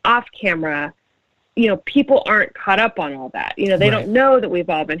doing off camera, people aren't caught up on all that. They Right. don't know that we've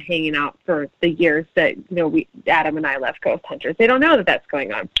all been hanging out for the years that, Adam and I left Ghost Hunters. They don't know that that's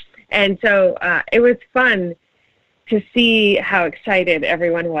going on. And so it was fun to see how excited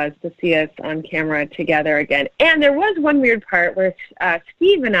everyone was to see us on camera together again. And there was one weird part where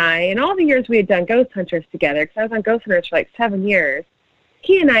Steve and I, in all the years we had done Ghost Hunters together, because I was on Ghost Hunters for like 7 years,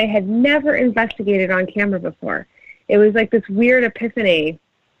 he and I had never investigated on camera before. It was like this weird epiphany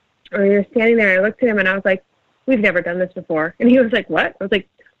where we were standing there, and I looked at him and I was like, we've never done this before. And he was like, what? I was like,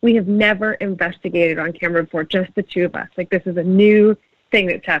 we have never investigated on camera before, just the two of us. Like, this is a new thing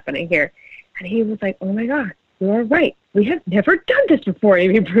that's happening here. And he was like, oh my God, you're right. We have never done this before,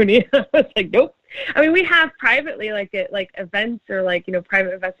 Amy Bruni. I was like, nope. I mean, we have privately, like events or like,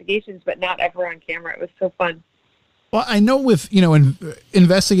 private investigations, but not ever on camera. It was so fun. Well, I know with,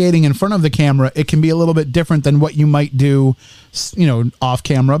 investigating in front of the camera, it can be a little bit different than what you might do, off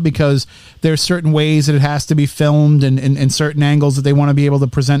camera, because there's certain ways that it has to be filmed and certain angles that they want to be able to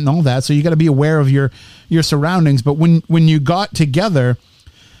present and all that. So you got to be aware of your surroundings. But when you got together,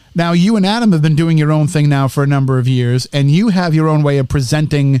 now you and Adam have been doing your own thing now for a number of years, and you have your own way of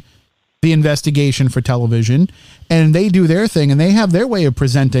presenting the investigation for television, and they do their thing and they have their way of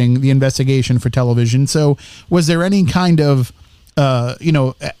presenting the investigation for television. So was there any kind of,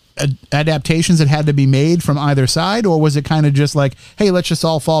 adaptations that had to be made from either side, or was it kind of just like, hey, let's just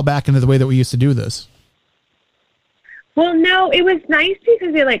all fall back into the way that we used to do this? Well, no, it was nice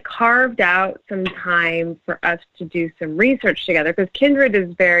because they like carved out some time for us to do some research together, because Kindred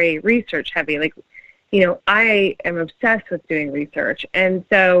is very research heavy. Like, I am obsessed with doing research. And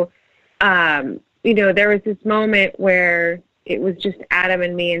so, there was this moment where it was just Adam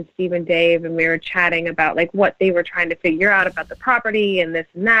and me and Steve and Dave, and we were chatting about like what they were trying to figure out about the property and this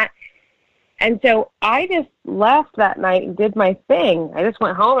and that. And so I just left that night and did my thing. I just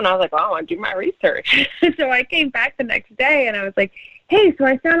went home and I was like, well, I want to do my research. So I came back the next day and I was like, hey, so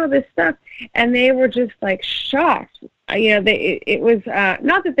I found all this stuff. And they were just like shocked. It was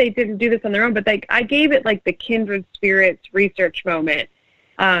not that they didn't do this on their own, but I gave it like the Kindred Spirits research moment.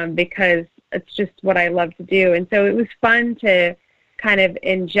 Because it's just what I love to do. And so it was fun to kind of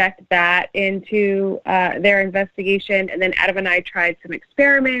inject that into their investigation. And then Adam and I tried some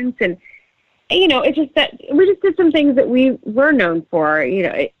experiments. And, it's just that we just did some things that we were known for,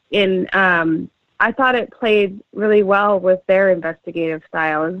 I thought it played really well with their investigative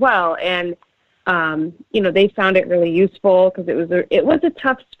style as well. And, they found it really useful because it was a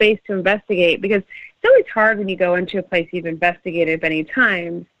tough space to investigate, because it's always hard when you go into a place you've investigated many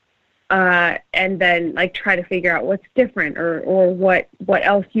times, and then like try to figure out what's different or what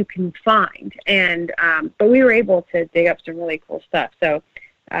else you can find. And but we were able to dig up some really cool stuff. So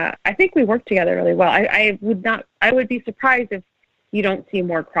I think we worked together really well. I would be surprised if you don't see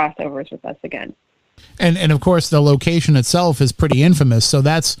more crossovers with us again. And of course the location itself is pretty infamous. So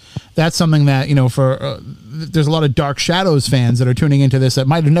that's something that, for there's a lot of Dark Shadows fans that are tuning into this that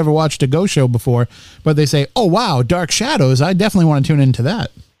might have never watched a ghost show before, but they say, oh wow, Dark Shadows, I definitely want to tune into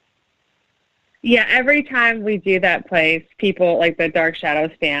that. Yeah, every time we do that place, people like the Dark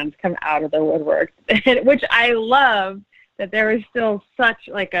Shadows fans come out of the woodwork, which I love that there is still such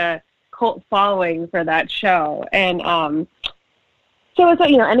like a cult following for that show. And so it's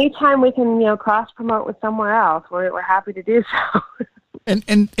like, anytime we can, cross promote with somewhere else, we're happy to do so.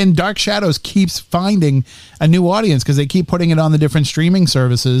 And Dark Shadows keeps finding a new audience because they keep putting it on the different streaming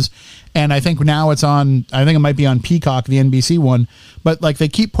services. And I think now I think it might be on Peacock, the NBC one, but like they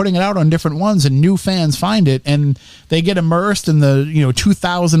keep putting it out on different ones and new fans find it and they get immersed in the,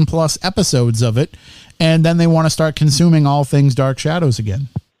 2,000 plus episodes of it. And then they want to start consuming all things Dark Shadows again.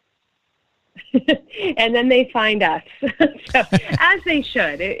 And then they find us, so, as they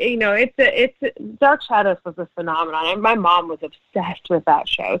should. It's Dark Shadows was a phenomenon, and my mom was obsessed with that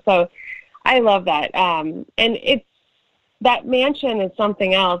show. So I love that. And it's that mansion is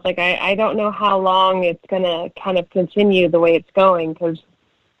something else. Like I don't know how long it's going to kind of continue the way it's going because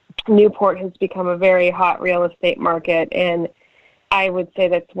Newport has become a very hot real estate market, and I would say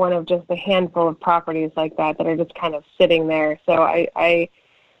that's one of just a handful of properties like that are just kind of sitting there. So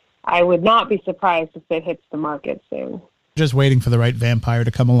I would not be surprised if it hits the market soon. Just waiting for the right vampire to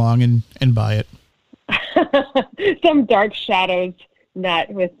come along and buy it. Some Dark Shadows nut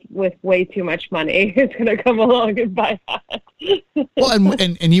with way too much money is going to come along and buy that. Well,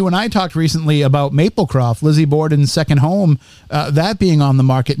 and you and I talked recently about Maplecroft, Lizzie Borden's second home, that being on the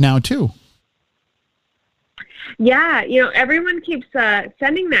market now too. Yeah, everyone keeps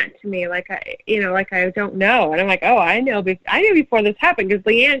sending that to me, like I don't know, and I'm like, oh, I knew before this happened because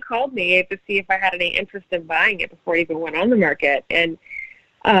Leanne called me to see if I had any interest in buying it before it even went on the market, and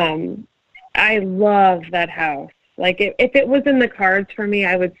I love that house. Like if it was in the cards for me,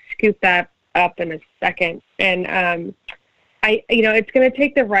 I would scoop that up in a second, and it's going to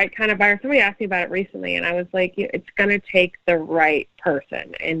take the right kind of buyer. Somebody asked me about it recently, and I was like, it's going to take the right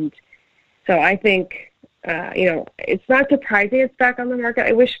person, and so I think. It's not surprising it's back on the market.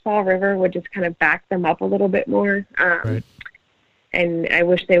 I wish Fall River would just kind of back them up a little bit more. Right. And I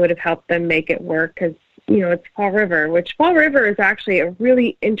wish they would have helped them make it work because, it's Fall River, which Fall River is actually a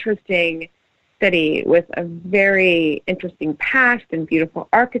really interesting city with a very interesting past and beautiful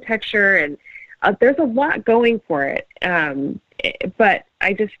architecture. And there's a lot going for it. But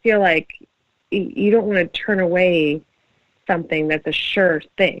I just feel like you don't want to turn away something that's a sure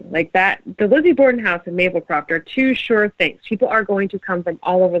thing like that. The Lizzie Borden house and Maplecroft are two sure things. People are going to come from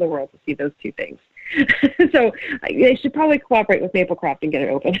all over the world to see those two things. So they should probably cooperate with Maplecroft and get it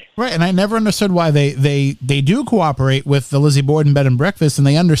open. Right. And I never understood why they do cooperate with the Lizzie Borden bed and breakfast, and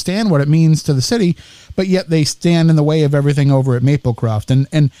they understand what it means to the city, but yet they stand in the way of everything over at Maplecroft.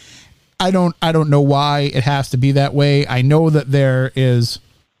 And I don't know why it has to be that way. I know that there is,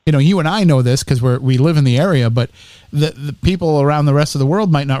 you and I know this because we live in the area, but the people around the rest of the world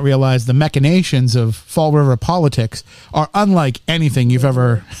might not realize the machinations of Fall River politics are unlike anything you've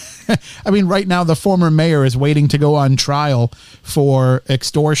ever. I mean, right now the former mayor is waiting to go on trial for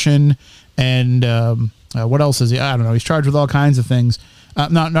extortion and what else is he? I don't know. He's charged with all kinds of things.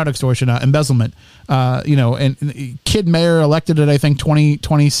 Not extortion, embezzlement. And kid mayor elected at I think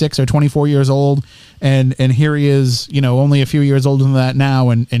 26 or 24 years old, and here he is, only a few years older than that now,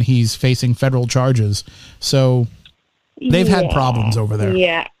 and he's facing federal charges. So they've had problems over there.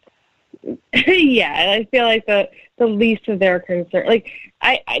 Yeah, yeah. I feel like the least of their concern. Like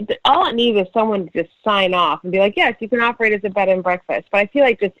I all I need is someone to just sign off and be like, yes, you can operate as a bed and breakfast. But I feel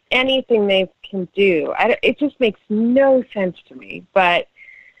like just anything they can do, it just makes no sense to me. But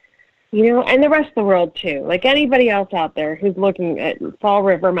and the rest of the world too. Like anybody else out there who's looking at Fall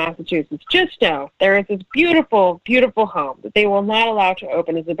River, Massachusetts, just know there is this beautiful, beautiful home that they will not allow to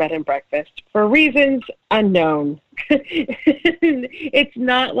open as a bed and breakfast for reasons unknown. It's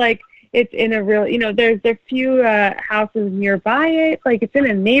not like it's in a real, there's a few houses nearby it. Like it's in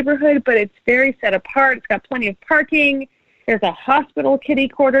a neighborhood, but it's very set apart. It's got plenty of parking. There's a hospital kitty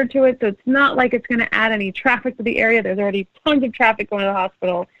quarter to it. So it's not like it's going to add any traffic to the area. There's already tons of traffic going to the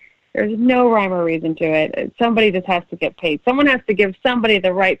hospital. There's no rhyme or reason to it. Somebody just has to get paid. Someone has to give somebody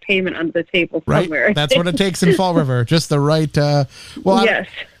the right payment under the table somewhere. Right. That's what it takes in Fall River. Just the right. Yes.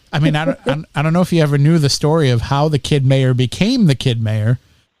 I don't know if you ever knew the story of how the kid mayor became the kid mayor,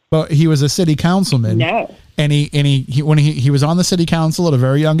 but he was a city councilman. No. And he was on the city council at a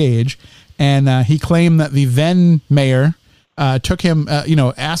very young age, and he claimed that the then mayor took him,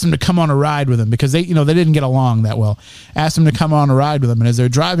 asked him to come on a ride with him because they didn't get along that well. Asked him to come on a ride with him, and as they're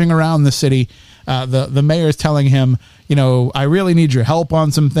driving around the city, the mayor is telling him, I really need your help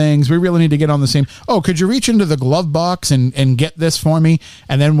on some things. We really need to get on the same. Oh, could you reach into the glove box and get this for me?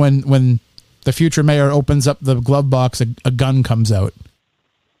 And then when the future mayor opens up the glove box, a gun comes out,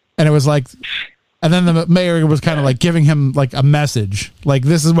 and it was like. And then the mayor was kind of like giving him like a message, like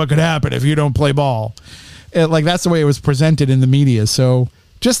this is what could happen if you don't play ball. Like that's the way it was presented in the media. So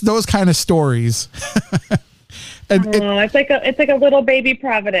just those kind of stories. It's like a little baby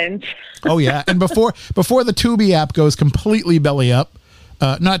Providence. Oh yeah, and before the Tubi app goes completely belly up,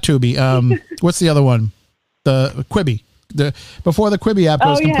 Not Tubi. What's the other one? The Quibi. Before the Quibi app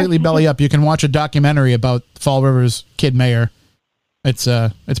goes completely belly up, you can watch a documentary about Fall River's kid mayor. It's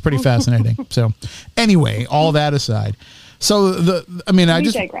pretty fascinating. So anyway, all that aside. So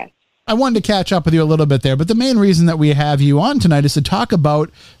digress. I wanted to catch up with you a little bit there, but the main reason that we have you on tonight is to talk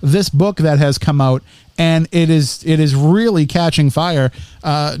about this book that has come out, and it is really catching fire.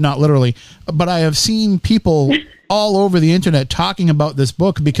 Not literally, but I have seen people all over the internet talking about this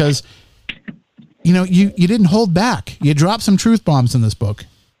book because, you didn't hold back. You dropped some truth bombs in this book.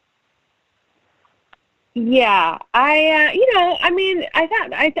 Yeah, I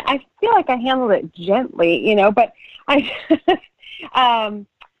feel like I handled it gently, but I'm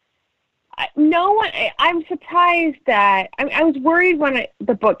surprised that, I was worried when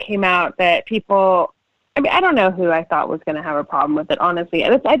the book came out that people, I don't know who I thought was going to have a problem with it, honestly.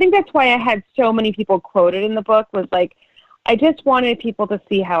 I think that's why I had so many people quoted in the book, was like, I just wanted people to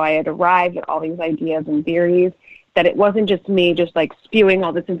see how I had arrived at all these ideas and theories, that it wasn't just me just like spewing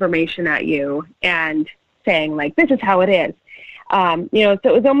all this information at you and saying like, this is how it is. So it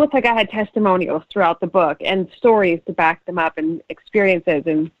was almost like I had testimonials throughout the book and stories to back them up and experiences.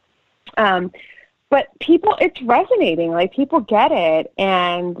 And, but people, it's resonating, like people get it.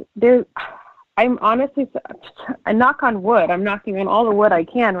 And I'm honestly, I knock on wood, I'm knocking on all the wood I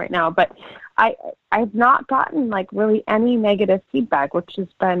can right now, but I've not gotten like really any negative feedback, which has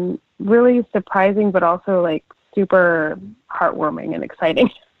been really surprising, but also like super heartwarming and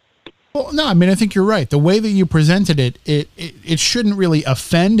exciting. Well, no, I think you're right. The way that you presented it shouldn't really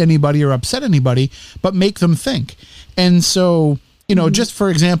offend anybody or upset anybody, but make them think. And so, just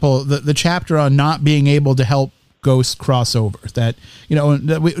for example, the chapter on not being able to help ghosts cross over, that,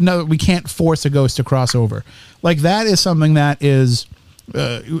 we can't force a ghost to cross over. Like that is something that is,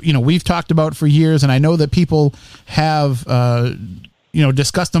 we've talked about for years. And I know that people have,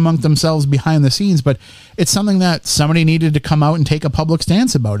 discussed among themselves behind the scenes, but it's something that somebody needed to come out and take a public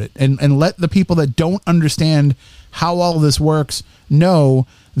stance about it and let the people that don't understand how all of this works know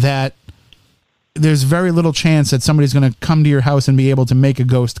that there's very little chance that somebody's going to come to your house and be able to make a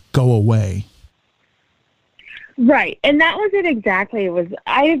ghost go away. Right. And that was it exactly.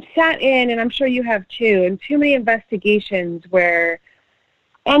 I have sat in, and I'm sure you have too, in too many investigations where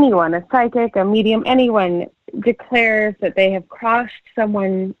anyone, a psychic, a medium, anyone declares that they have crossed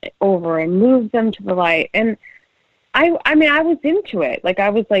someone over and moved them to the light. And I was into it. Like, I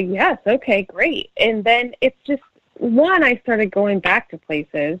was like, yes, okay, great. And then it's just, one, I started going back to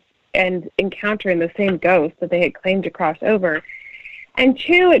places and encountering the same ghosts that they had claimed to cross over. And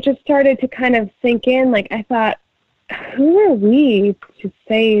two, it just started to kind of sink in. Like, I thought, who are we to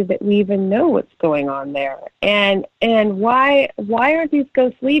say that we even know what's going on there? And why aren't these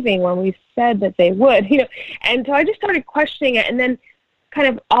ghosts leaving when we said that they would? And so I just started questioning it, and then kind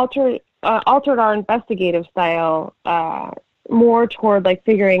of altered our investigative style more toward like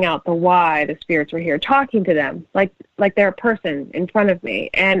figuring out the why the spirits were here, talking to them like they're a person in front of me.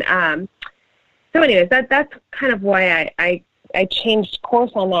 And so anyways, that's kind of why I changed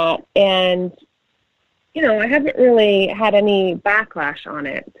course on that. And I haven't really had any backlash on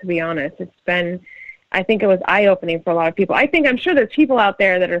it, to be honest. I think it was eye-opening for a lot of people. I'm sure there's people out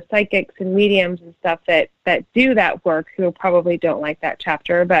there that are psychics and mediums and stuff that do that work who probably don't like that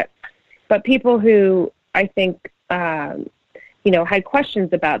chapter, but people who I think, had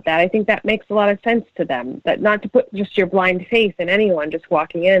questions about that, I think that makes a lot of sense to them, that not to put just your blind faith in anyone just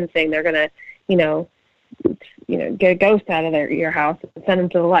walking in saying they're going to, get a ghost out of your house and send them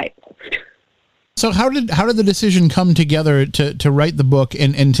to the light. So how did the decision come together to write the book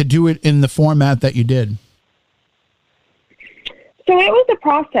and to do it in the format that you did? So it was a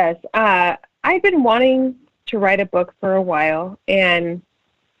process. I've been wanting to write a book for a while, and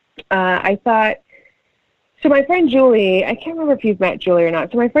I thought, so my friend Julie, I can't remember if you've met Julie or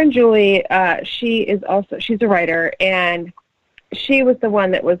not. So my friend Julie, she's a writer, and she was the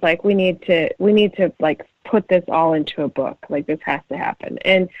one that was like, we need to like put this all into a book. Like, this has to happen.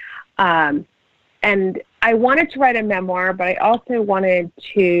 And I wanted to write a memoir, but I also wanted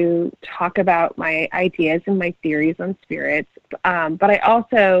to talk about my ideas and my theories on spirits. But I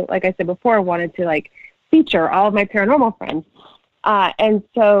also, like I said before, wanted to like feature all of my paranormal friends. And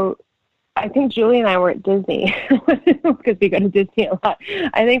so I think Julie and I were at Disney because we go to Disney a lot.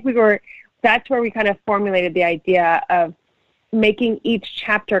 I think that's where we kind of formulated the idea of making each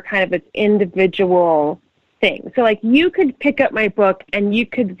chapter kind of its individual thing. So like, you could pick up my book and you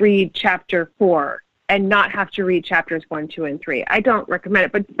could read chapter 4 and not have to read chapters 1, 2, and 3. I don't recommend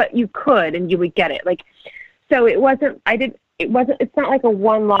it, but you could, and you would get it. Like, so it's not like a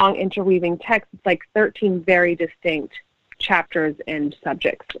one long interweaving text. It's like 13 very distinct chapters and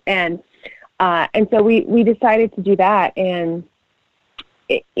subjects. And so we decided to do that. And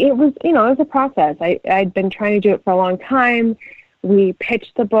it was, it was a process. I'd been trying to do it for a long time. We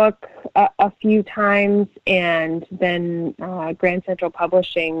pitched the book a few times, and then Grand Central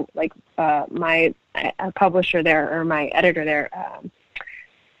Publishing, my publisher there, or my editor there,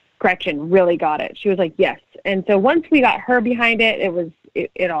 Gretchen, really got it. She was like, yes. And so once we got her behind it,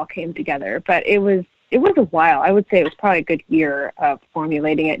 it all came together. But it was a while. I would say it was probably a good year of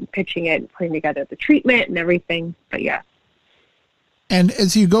formulating it and pitching it and putting together the treatment and everything. But yeah. And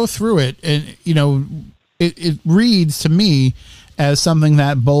as you go through it, and it reads to me as something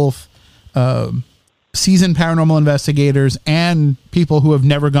that both seasoned paranormal investigators and people who have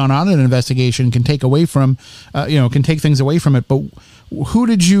never gone on an investigation can take away from, can take things away from it. But who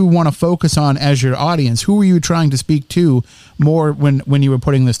did you want to focus on as your audience? Who were you trying to speak to more when you were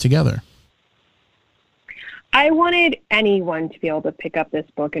putting this together? I wanted anyone to be able to pick up this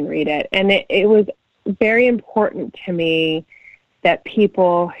book and read it. And it was very important to me that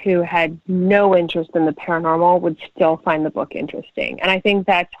people who had no interest in the paranormal would still find the book interesting. And I think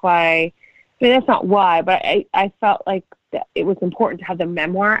that's why, that's not why, but I felt like that it was important to have the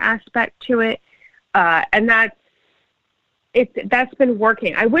memoir aspect to it. And that's been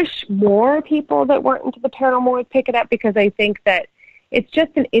working. I wish more people that weren't into the paranormal would pick it up, because I think that it's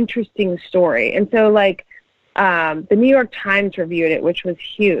just an interesting story. And so the New York Times reviewed it, which was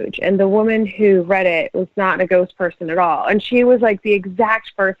huge. And the woman who read it was not a ghost person at all. And she was like the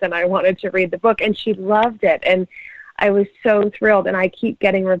exact person I wanted to read the book, and she loved it. And I was so thrilled. And I keep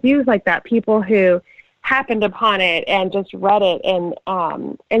getting reviews like that, people who happened upon it and just read it.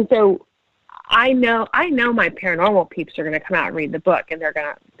 And so I know my paranormal peeps are going to come out and read the book, and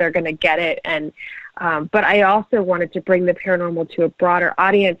they're going to get it. And but I also wanted to bring the paranormal to a broader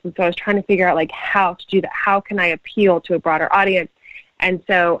audience, and so I was trying to figure out how to do that. How can I appeal to a broader audience? And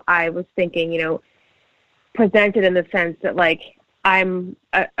so I was thinking, presented in the sense that I'm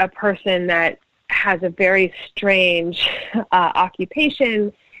a person that has a very strange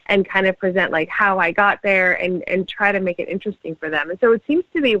occupation, and kind of present how I got there and try to make it interesting for them. And so it seems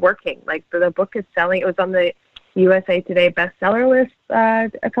to be working. The book is selling. It was on the USA Today bestseller list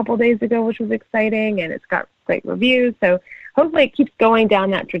a couple days ago, which was exciting, and it's got great reviews. So hopefully it keeps going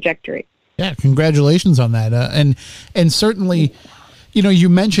down that trajectory. Yeah, congratulations on that. And certainly, you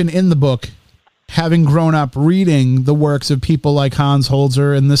mentioned in the book having grown up reading the works of people like Hans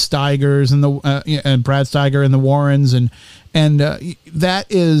Holzer and the Steigers and Brad Steiger and the Warrens, and that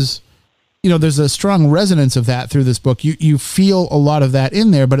is, there's a strong resonance of that through this book. You feel a lot of that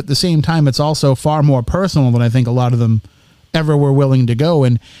in there, but at the same time, it's also far more personal than I think a lot of them ever were willing to go.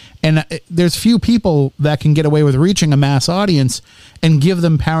 And there's few people that can get away with reaching a mass audience and give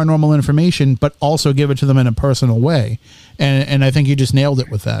them paranormal information, but also give it to them in a personal way. And I think you just nailed it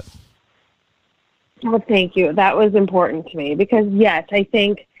with that. Well, thank you. That was important to me, because yes, I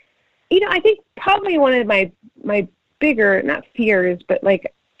think probably one of my bigger, not fears, but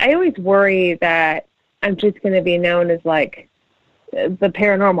I always worry that I'm just going to be known as the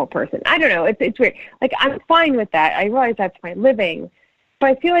paranormal person. I don't know. It's weird. I'm fine with that. I realize that's my living, but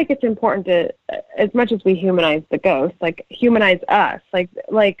I feel like it's important to, as much as we humanize the ghost, humanize us.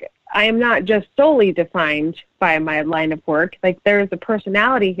 I am not just solely defined by my line of work. There's a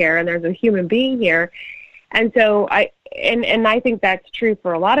personality here, and there's a human being here. And so I think that's true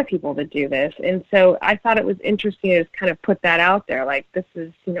for a lot of people that do this. And so I thought it was interesting to just kind of put that out there. This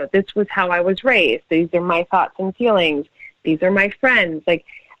is, this was how I was raised. These are my thoughts and feelings. These are my friends.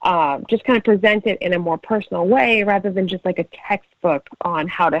 Just kind of present it in a more personal way, rather than just a textbook on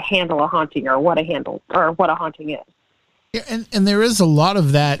how to handle a haunting, or what a haunting is. Yeah, and there is a lot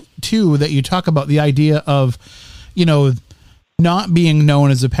of that too, that you talk about, the idea of, not being known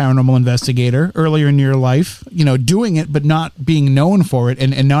as a paranormal investigator earlier in your life, doing it, but not being known for it,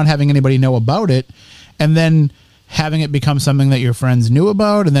 and not having anybody know about it. And then having it become something that your friends knew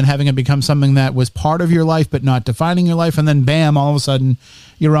about, and then having it become something that was part of your life, but not defining your life. And then bam, all of a sudden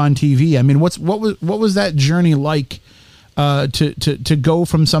you're on TV. I mean, what was that journey like, to go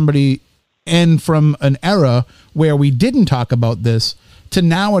from somebody and from an era where we didn't talk about this to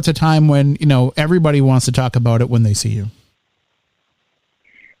now it's a time when, everybody wants to talk about it when they see you?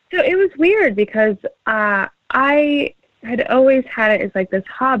 So it was weird, because I had always had it as this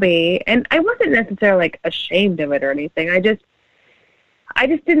hobby, and I wasn't necessarily ashamed of it or anything. I just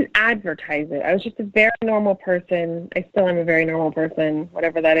didn't advertise it. I was just a very normal person. I still am a very normal person,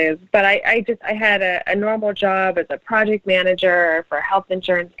 whatever that is. But I had a normal job as a project manager for a health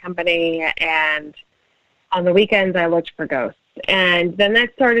insurance company, and on the weekends I looked for ghosts. And then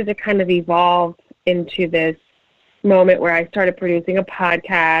that started to kind of evolve into this moment where I started producing a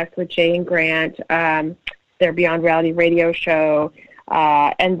podcast with Jay and Grant, their Beyond Reality radio show.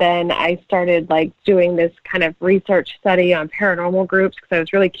 And then I started like doing this kind of research study on paranormal groups because I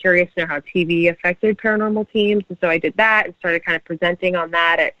was really curious to know how TV affected paranormal teams. And so I did that and started kind of presenting on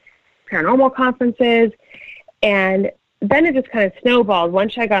that at paranormal conferences. And then it just kind of snowballed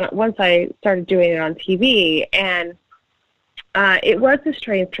once I started doing it on TV. And it was a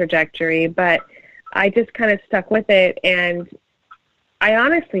strange trajectory, but I just kind of stuck with it. And I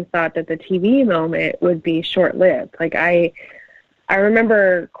honestly thought that the TV moment would be short-lived. Like I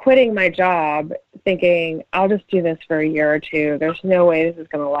remember quitting my job thinking, I'll just do this for a year or two. There's no way this is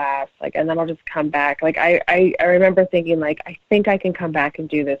going to last. Like, and then I'll just come back. Like, I remember thinking, like, I think I can come back and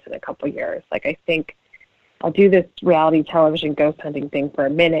do this in a couple of years. Like, I think I'll do this reality television ghost hunting thing for a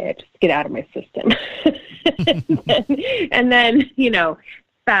minute just to get out of my system. and then,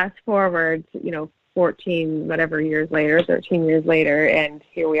 fast forward, 14 whatever years later, 13 years later, and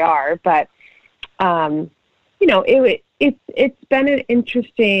here we are. But, it's been an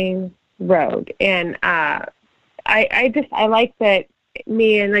interesting road. And I like that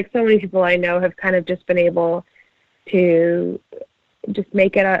me and like so many people I know have kind of just been able to just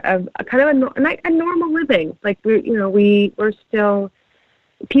make it a kind of a normal living. Like we're still,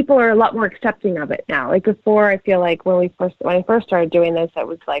 people are a lot more accepting of it now. Like before, I feel like when I first started doing this, it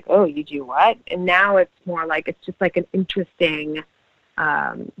was like, oh, you do what? And now it's more like, it's just like an interesting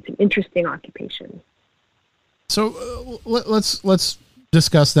occupation. So let's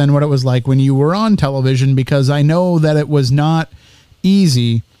discuss then what it was like when you were on television, because I know that it was not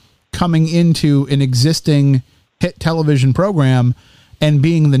easy coming into an existing hit television program and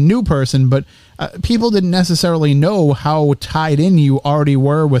being the new person, but people didn't necessarily know how tied in you already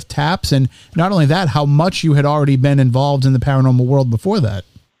were with TAPS, and not only that, how much you had already been involved in the paranormal world before that.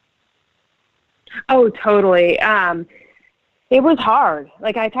 Oh, totally. It was hard.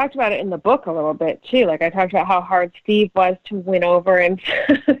 Like I talked about it in the book a little bit too. Like I talked about how hard Steve was to win over, and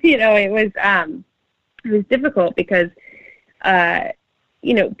it was difficult because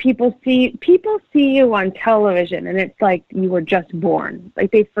people see you on television, and it's like you were just born.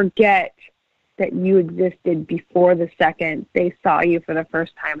 Like they forget that you existed before the second they saw you for the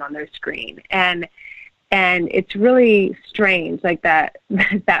first time on their screen, and it's really strange, like that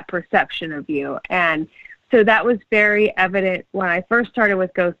perception of you. And so that was very evident when I first started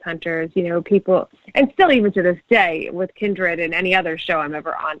with Ghost Hunters. People, and still even to this day with Kindred and any other show I'm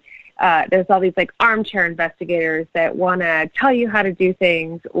ever on, there's all these like armchair investigators that want to tell you how to do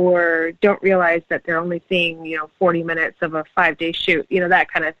things or don't realize that they're only seeing, 40 minutes of a 5-day shoot,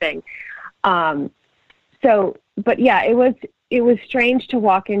 that kind of thing. But yeah, it was strange to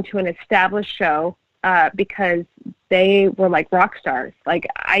walk into an established show, because they were like rock stars. Like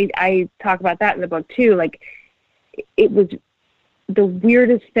I talk about that in the book too. Like it was the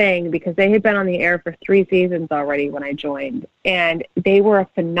weirdest thing because they had been on the air for 3 seasons already when I joined, and they were a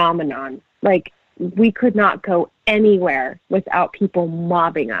phenomenon. Like we could not go anywhere without people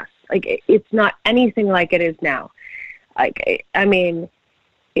mobbing us. Like it's not anything like it is now. Like, I mean,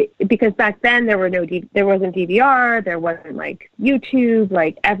 because back then there wasn't DVR, there wasn't like YouTube,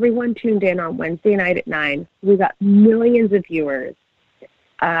 like everyone tuned in on Wednesday night at 9. We got millions of viewers.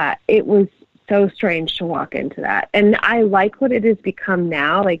 It was so strange to walk into that. And I like what it has become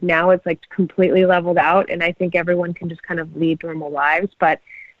now. Like now it's like completely leveled out, and I think everyone can just kind of lead normal lives. But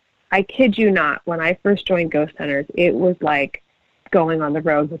I kid you not, when I first joined Ghost Hunters, it was like going on the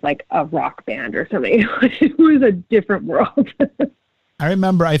road with like a rock band or something. It was a different world. I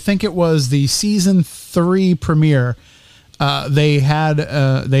remember, I think it was the season 3 premiere. They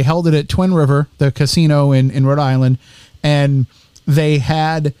held it at Twin River, the casino in Rhode Island, and they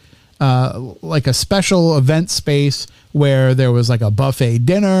had like a special event space where there was like a buffet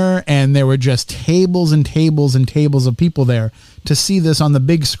dinner, and there were just tables and tables and tables of people there to see this on the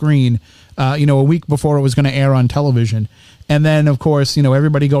big screen, a week before it was going to air on television. And then, of course,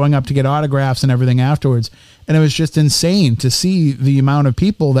 everybody going up to get autographs and everything afterwards. And it was just insane to see the amount of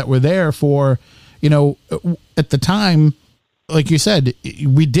people that were there for, at the time, like you said,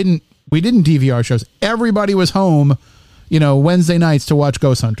 we didn't DVR shows. Everybody was home, Wednesday nights to watch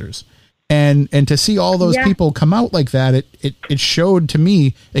Ghost Hunters. And to see all those people come out like that, it showed to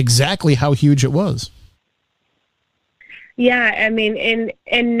me exactly how huge it was. Yeah, I mean,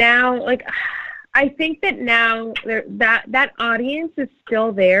 and now, like, I think that now that audience is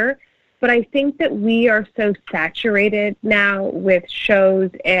still there, but I think that we are so saturated now with shows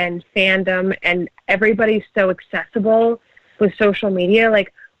and fandom, and everybody's so accessible with social media.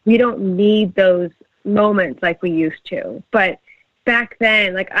 Like, we don't need those moments like we used to. But back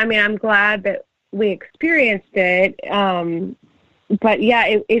then, like, I mean, I'm glad that we experienced it. But yeah,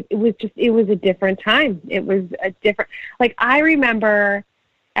 it was a different time. It was a different, like, I remember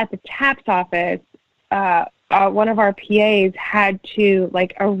at the TAPS office, one of our PAs had to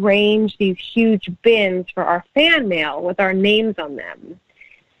like arrange these huge bins for our fan mail with our names on them,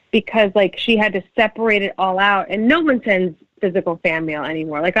 because like she had to separate it all out, and no one sends physical fan mail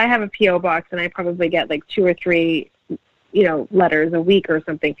anymore. Like, I have a PO box and I probably get like 2 or 3, letters a week or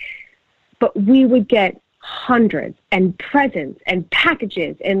something, but we would get hundreds and presents and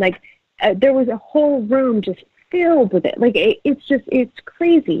packages, and like there was a whole room just filled with it. Like it's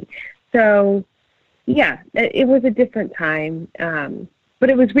crazy. So yeah, it was a different time. But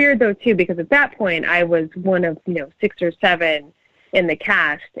it was weird though too, because at that point I was one of 6 or 7 in the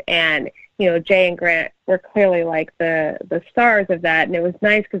cast, and Jay and Grant were clearly like the stars of that, and it was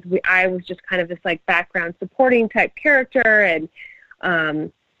nice because I was just kind of this like background supporting type character,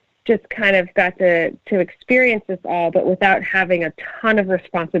 and just kind of got to experience this all, but without having a ton of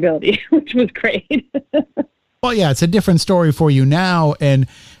responsibility, which was great. Well, yeah, it's a different story for you now, and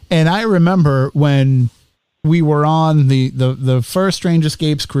I remember when we were on the first Strange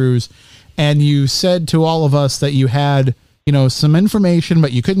Escapes cruise, and you said to all of us that you had some information,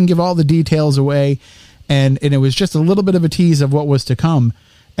 but you couldn't give all the details away, and it was just a little bit of a tease of what was to come,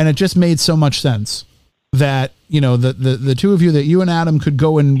 and it just made so much sense that the two of you, that you and Adam could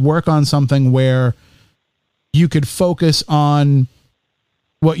go and work on something where you could focus on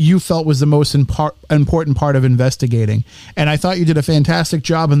what you felt was the most important part of investigating. And I thought you did a fantastic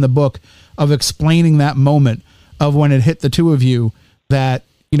job in the book of explaining that moment of when it hit the two of you that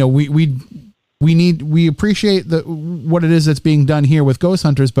we appreciate what it is that's being done here with Ghost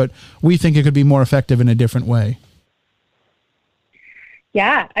Hunters, but we think it could be more effective in a different way.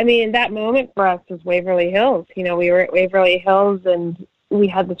 Yeah, I mean, that moment for us was Waverly Hills. We were at Waverly Hills, and we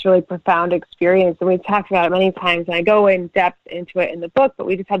had this really profound experience, and we've talked about it many times, and I go in depth into it in the book, but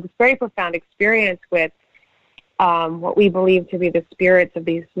we just had this very profound experience with what we believe to be the spirits of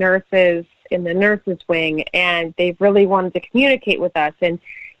these nurses in the nurses wing, and they really wanted to communicate with us. And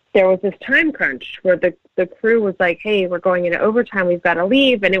there was this time crunch where the crew was like, hey, we're going into overtime, we've got to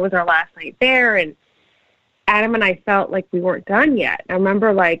leave, and it was our last night there, and Adam and I felt like we weren't done yet. I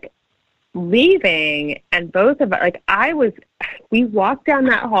remember like leaving, and both of us, like we walked down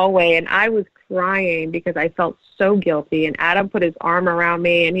that hallway and I was crying because I felt so guilty, and Adam put his arm around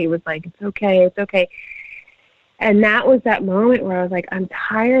me and he was like, it's okay, it's okay. And that was that moment where I was like, I'm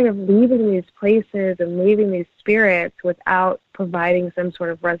tired of leaving these places and leaving these spirits without providing some sort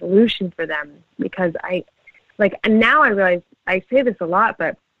of resolution for them, because and now I realize, I say this a lot,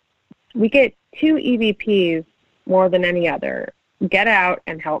 but we get 2 EVPs more than any other: Get Out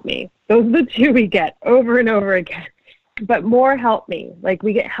and Help Me. Those are the 2 we get over and over again. But more Help Me. Like,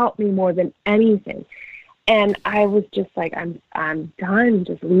 we get Help Me more than anything. And I was just like, I'm done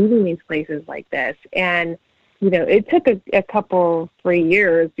just leaving these places like this. And, it took a couple, 3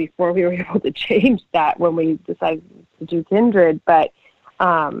 years before we were able to change that when we decided to do Kindred. But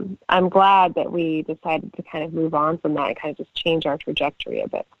I'm glad that we decided to kind of move on from that and kind of just change our trajectory a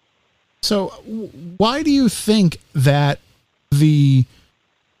bit. So why do you think that being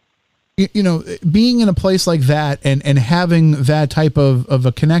in a place like that and having that type of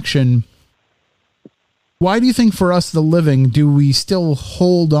a connection, why do you think for us, the living, do we still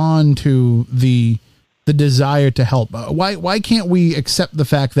hold on to the desire to help? Why can't we accept the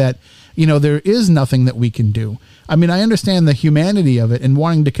fact that, there is nothing that we can do? I mean, I understand the humanity of it and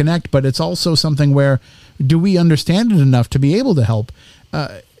wanting to connect, but it's also something where, do we understand it enough to be able to help?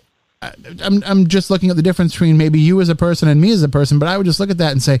 I'm just looking at the difference between maybe you as a person and me as a person, but I would just look at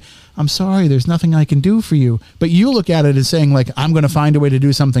that and say, I'm sorry, there's nothing I can do for you. But you look at it as saying, like, I'm going to find a way to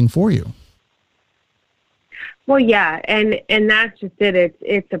do something for you. Well, yeah. And that's just it.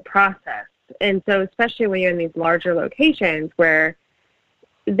 It's a process. And so especially when you're in these larger locations where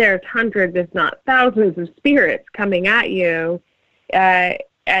there's hundreds, if not thousands of spirits coming at you, and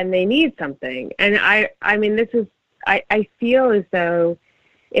they need something. And I mean, I feel as though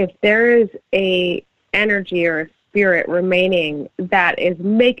if there is a energy or a spirit remaining that is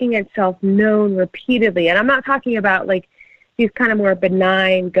making itself known repeatedly, and I'm not talking about like these kind of more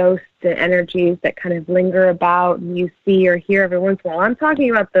benign ghosts and energies that kind of linger about and you see or hear every once in a while. I'm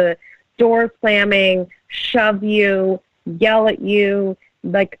talking about the door slamming, shove you, yell at you,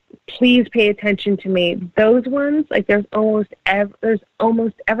 like, please pay attention to me. Those ones, like, there's almost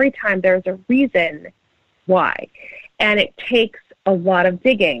every time there's a reason why. And it takes a lot of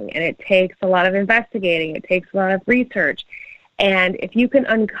digging, and it takes a lot of investigating. It takes a lot of research. And if you can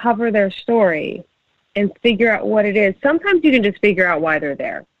uncover their story and figure out what it is, sometimes you can just figure out why they're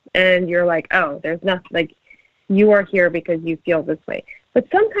there. and you're like, oh, there's nothing, like, you are here because you feel this way. But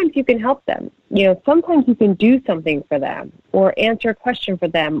sometimes you can help them. You know, sometimes you can do something for them, or answer a question for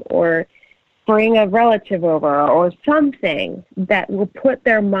them, or bring a relative over, or something that will put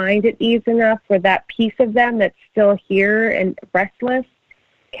their mind at ease enough where that piece of them that's still here and restless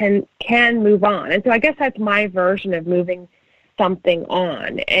can move on. And so I guess that's my version of moving something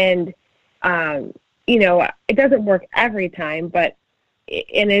on. And, you know, it doesn't work every time, and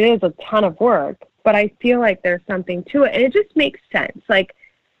it is a ton of work, but I feel like there's something to it. And it just makes sense. Like,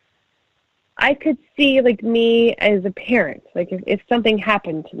 I could see, like, me as a parent, like, if something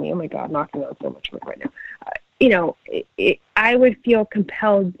happened to me, oh my God, I'm knocking on so much wood right now, you know, I would feel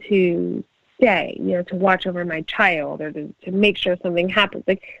compelled to stay, you know, to watch over my child, or to make sure something happens.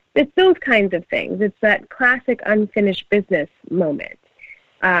 Like, it's those kinds of things. It's that classic unfinished business moment.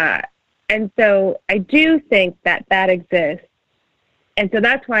 And so I do think that exists. And so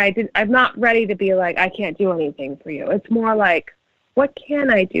that's why I'm not ready to be like, I can't do anything for you. It's more like, what can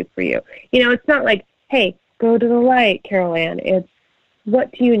I do for you? You know, it's not like, hey, go to the light, Carol Ann. It's,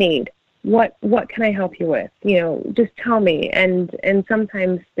 what do you need? What can I help you with? You know, just tell me. And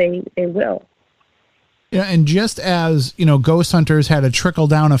sometimes they will. Yeah, and just as, you know, ghost hunters had a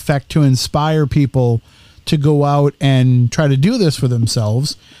trickle-down effect to inspire people to go out and try to do this for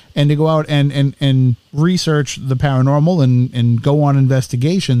themselves, and to go out and research the paranormal and go on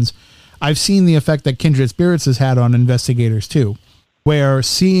investigations, I've seen the effect that Kindred Spirits has had on investigators too, where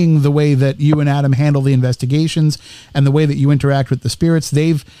seeing the way that you and Adam handle the investigations and the way that you interact with the spirits,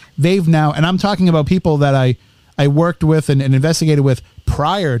 they've now, and I'm talking about people that I worked with and investigated with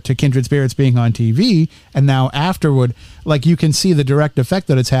prior to Kindred Spirits being on TV, and now afterward, like, you can see the direct effect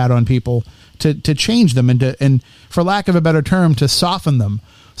that it's had on people to change them and for lack of a better term, to soften them.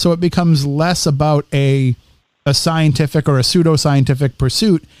 So it becomes less about a scientific or a pseudoscientific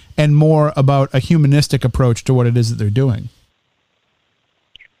pursuit and more about a humanistic approach to what it is that they're doing.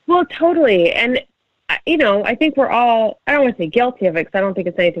 Well, totally. And, you know, I think we're all, I don't want to say guilty of it, because I don't think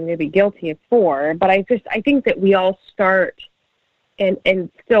it's anything to be guilty for, but I think that we all start and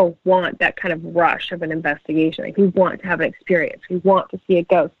still want that kind of rush of an investigation. Like, we want to have an experience. We want to see a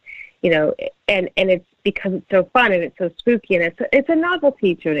ghost, you know, and it's because it's so fun and it's so spooky, and it's a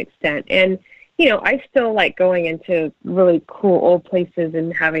novelty to an extent. And, you know, I still like going into really cool old places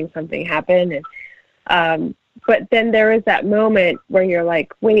and having something happen. And, but then there is that moment where you're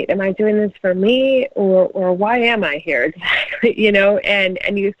like, wait, am I doing this for me, or why am I here exactly? You know, and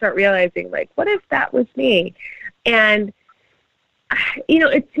you start realizing, like, what if that was me? And, you know,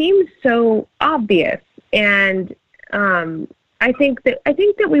 it seems so obvious. And I think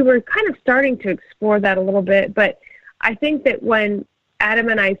that we were kind of starting to explore that a little bit, but I think that when Adam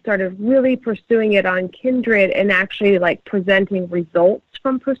and I started really pursuing it on Kindred and actually, like, presenting results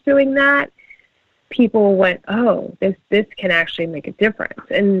from pursuing that, people went, oh, this can actually make a difference.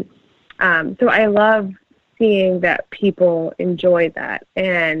 And so I love seeing that people enjoy that.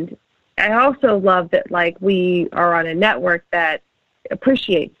 And I also love that, like, we are on a network that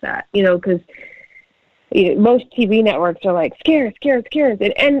appreciates that, you know, because, you know, most TV networks are like, scare.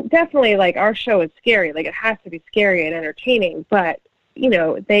 And definitely, like, our show is scary. Like, it has to be scary and entertaining, but, you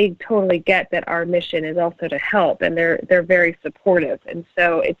know, they totally get that our mission is also to help, and they're very supportive. And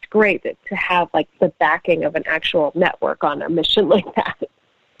so it's great to have, like, the backing of an actual network on a mission like that.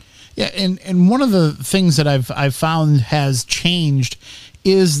 Yeah, and one of the things that I've found has changed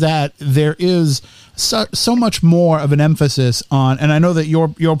is that there is so much more of an emphasis on, and I know that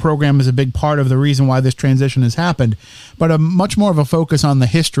your program is a big part of the reason why this transition has happened, but a much more of a focus on the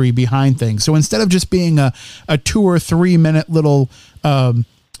history behind things. So instead of just being a 2 or 3 minute little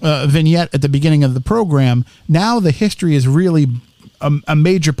vignette at the beginning of the program, now the history is really a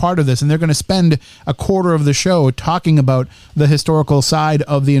major part of this, and they're going to spend a quarter of the show talking about the historical side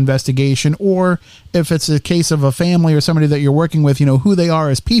of the investigation, or if it's a case of a family or somebody that you're working with, you know, who they are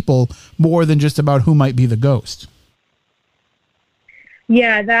as people, more than just about who might be the ghost.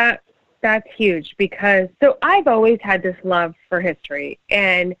 Yeah, that's huge, because so I've always had this love for history,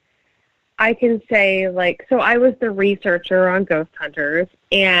 and I can say, like, so I was the researcher on Ghost Hunters,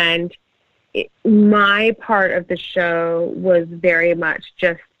 and my part of the show was very much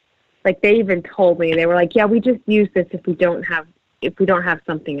just like, they even told me, they were like, yeah, we just use this if we don't have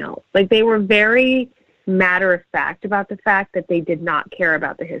something else. Like, they were very matter of fact about the fact that they did not care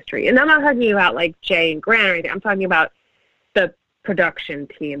about the history. And I'm not talking about, like, Jay and Grant or anything. I'm talking about the production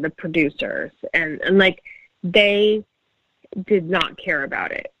team, the producers, and like, they did not care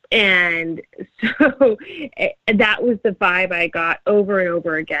about it. And so that was the vibe I got over and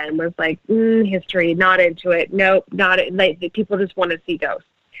over again, was like, history, not into it. Nope, not it. Like, people just want to see ghosts.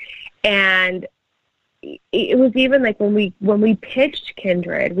 And it was even like when we pitched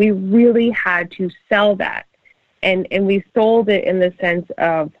Kindred, we really had to sell that. And we sold it in the sense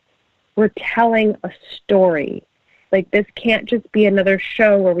of, we're telling a story. Like, this can't just be another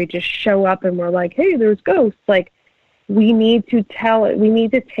show where we just show up and we're like, hey, there's ghosts. Like, we need to tell it. We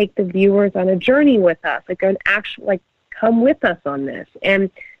need to take the viewers on a journey with us, like an actual, like, come with us on this. And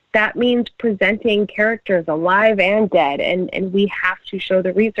that means presenting characters alive and dead. And we have to show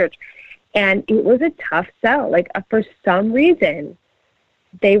the research. And it was a tough sell. Like, for some reason,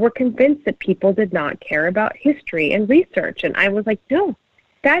 they were convinced that people did not care about history and research. And I was like, no.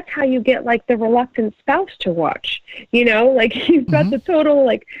 That's how you get, like, the reluctant spouse to watch, you know, like, you've got the total,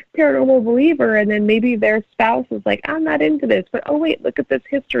 like, paranormal believer, and then maybe their spouse is like, I'm not into this, but, oh, wait, look at this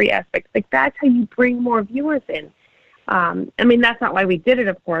history aspect. Like, that's how you bring more viewers in. I mean, that's not why we did it,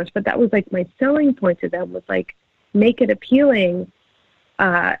 of course, but that was, like, my selling point to them was, like, make it appealing.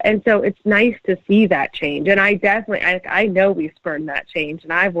 And so it's nice to see that change. And I definitely, I know we spurned that change,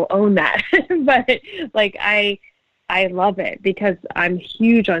 and I will own that. But, like, I love it because I'm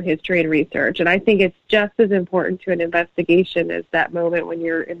huge on history and research. And I think it's just as important to an investigation as that moment when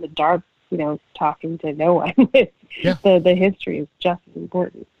you're in the dark, you know, talking to no one. Yeah. The history is just as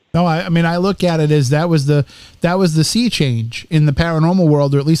important. No, I mean, I look at it as that was the sea change in the paranormal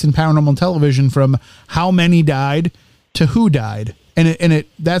world, or at least in paranormal television, from how many died to who died. And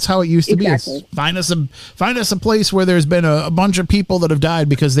that's how it used to be. Is find us a place where there's been a bunch of people that have died,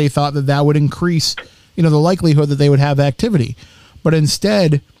 because they thought that would increase, you know, the likelihood that they would have activity. But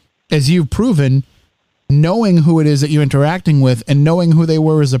instead, as you've proven, knowing who it is that you're interacting with and knowing who they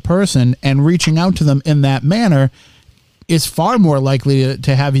were as a person and reaching out to them in that manner is far more likely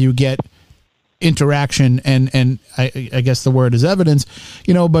to have you get interaction and I guess the word is evidence,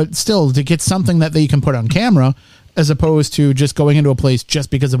 you know, but still to get something that they can put on camera, as opposed to just going into a place just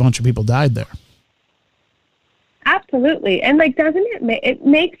because a bunch of people died there. Absolutely. And, like, doesn't it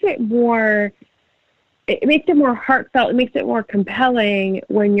makes it more heartfelt. It makes it more compelling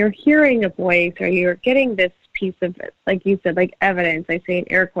when you're hearing a voice or you're getting this piece of it, like you said, like evidence. I say in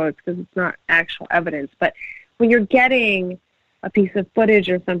air quotes because it's not actual evidence, but when you're getting a piece of footage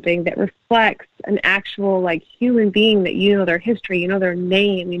or something that reflects an actual, like, human being that you know their history, you know their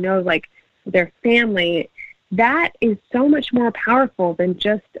name, you know, like, their family, that is so much more powerful than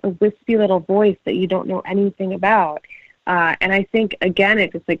just a wispy little voice that you don't know anything about. And I think, again,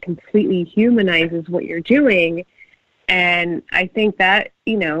 it just, like, completely humanizes what you're doing. And I think that,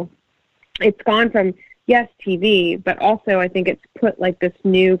 you know, it's gone from, yes, TV, but also I think it's put, like, this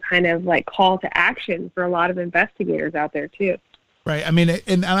new kind of, like, call to action for a lot of investigators out there too. Right. I mean,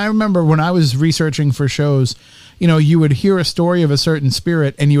 and I remember when I was researching for shows, you know, you would hear a story of a certain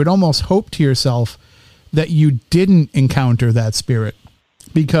spirit and you would almost hope to yourself that you didn't encounter that spirit,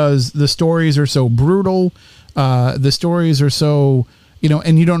 because the stories are so brutal. The stories are so, you know,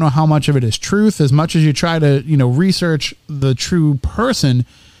 and you don't know how much of it is truth. As much as you try to, you know, research the true person,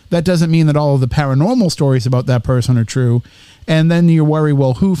 that doesn't mean that all of the paranormal stories about that person are true. And then you worry,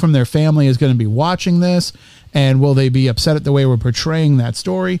 well, who from their family is going to be watching this? And will they be upset at the way we're portraying that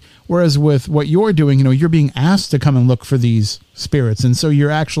story? Whereas with what you're doing, you know, you're being asked to come and look for these spirits. And so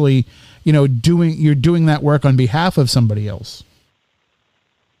you're actually, you know, doing that work on behalf of somebody else.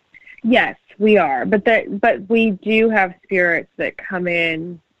 Yes, we are. But we do have spirits that come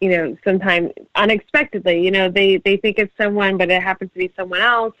in, you know, sometimes unexpectedly. You know, they think it's someone, but it happens to be someone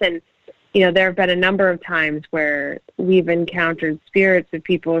else. And, you know, there have been a number of times where we've encountered spirits of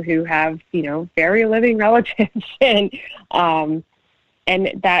people who have, you know, very living relatives. And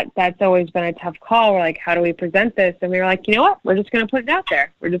that's always been a tough call. We're like, how do we present this? And we were like, you know what? We're just going to put it out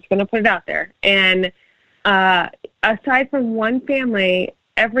there. We're just going to put it out there. And aside from one family,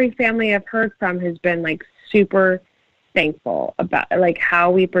 every family I've heard from has been, like, super thankful about, like,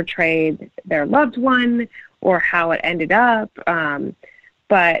 how we portrayed their loved one or how it ended up.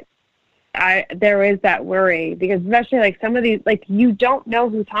 But there is that worry, because especially, like, some of these, like, you don't know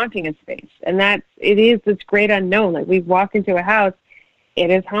who's haunting a space, and it is this great unknown. Like, we walk into a house, it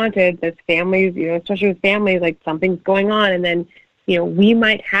is haunted. There's families, you know, especially with families, like, something's going on, and then, you know, we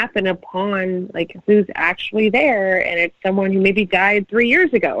might happen upon, like, who's actually there, and it's someone who maybe died 3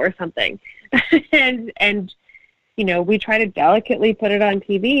 years ago or something. and you know, we try to delicately put it on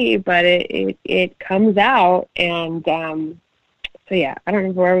TV, but it comes out. And so, yeah, I don't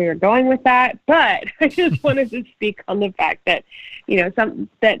know where we were going with that, but I just wanted to speak on the fact that, you know,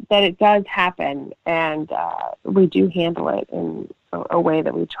 that it does happen, and we do handle it in a way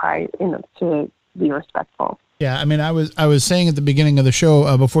that we try, you know, to be respectful. Yeah, I mean, I was saying at the beginning of the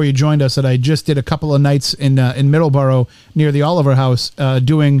show before you joined us that I just did a couple of nights in Middleborough near the Oliver House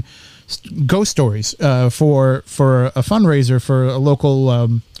doing ghost stories for a fundraiser for a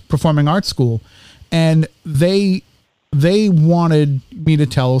local performing arts school, and they wanted me to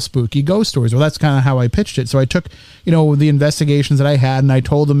tell spooky ghost stories. Well, that's kind of how I pitched it. So I took the investigations that I had and I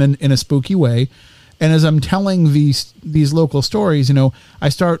told them in a spooky way, and as I'm telling these local stories, I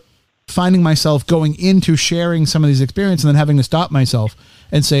start finding myself going into sharing some of these experiences and then having to stop myself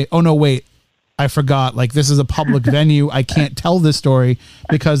and say, oh no, wait, I forgot. Like, this is a public venue. I can't tell this story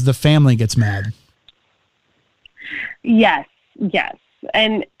because the family gets mad. Yes.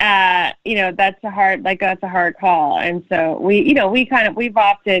 And, that's a hard call. And so we've had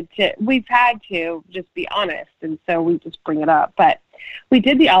to just be honest. And so we just bring it up, but we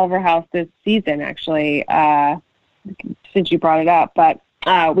did the Oliver House this season, actually, since you brought it up, but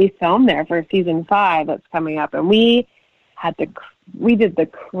we filmed there for season 5 that's coming up, and we did the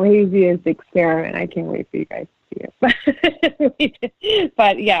craziest experiment. I can't wait for you guys to see it.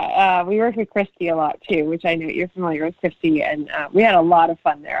 But yeah, we worked with Christy a lot too, which I know you're familiar with Christy, and we had a lot of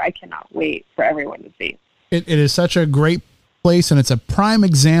fun there. I cannot wait for everyone to see. It is such a great place, and it's a prime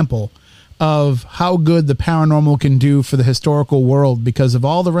example of how good the paranormal can do for the historical world because of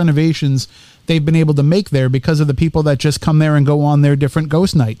all the renovations they've been able to make there because of the people that just come there and go on their different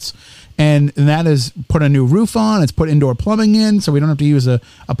ghost nights. And that has put a new roof on. It's put indoor plumbing in, so we don't have to use a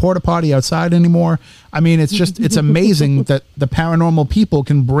porta potty outside anymore. I mean, it's amazing that the paranormal people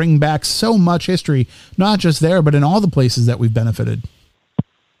can bring back so much history, not just there, but in all the places that we've benefited.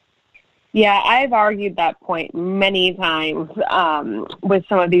 Yeah, I've argued that point many times with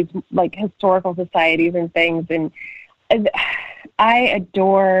some of these like historical societies and things. And I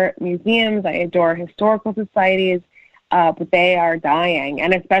adore museums. I adore historical societies, but they are dying.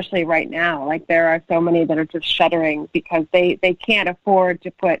 And especially right now, like there are so many that are just shuttering because they can't afford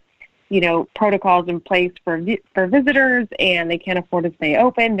to put, protocols in place for visitors, and they can't afford to stay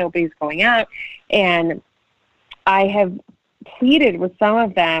open. Nobody's going out. And I have pleaded with some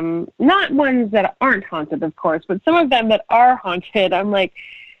of them, not ones that aren't haunted, of course, but some of them that are haunted. I'm like,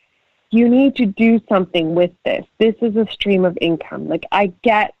 you need to do something with this. This is a stream of income. Like, I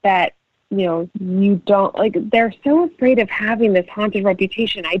get that, you don't, like, they're so afraid of having this haunted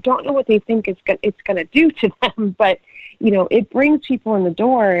reputation. I don't know what they think it's going to do to them, but, it brings people in the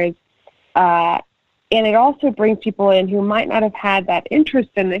doors, and it also brings people in who might not have had that interest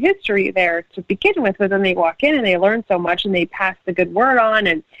in the history there to begin with, but then they walk in and they learn so much and they pass the good word on,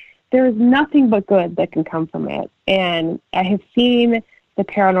 and there's nothing but good that can come from it. And I have seen the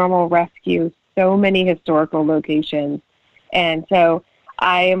paranormal rescue so many historical locations. And so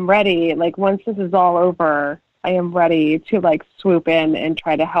I am ready, like once this is all over, I am ready to like swoop in and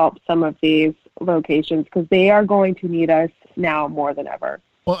try to help some of these locations because they are going to need us now more than ever.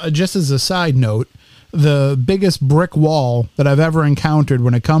 Well, just as a side note, the biggest brick wall that I've ever encountered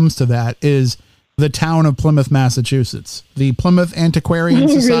when it comes to that is the town of Plymouth, Massachusetts. The Plymouth Antiquarian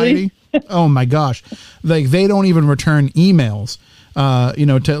Society. Really? Oh my gosh. Like, they don't even return emails,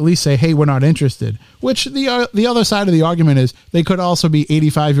 to at least say, hey, we're not interested. Which the other side of the argument is they could also be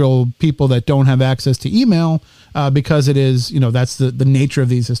 85-year-old people that don't have access to email because it is, that's the nature of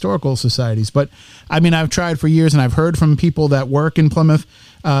these historical societies. But I mean, I've tried for years and I've heard from people that work in Plymouth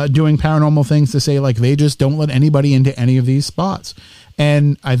doing paranormal things to say, like, they just don't let anybody into any of these spots.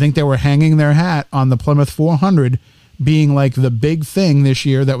 And I think they were hanging their hat on the Plymouth 400 being like the big thing this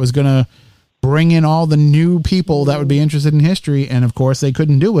year that was going to bring in all the new people that would be interested in history. And of course they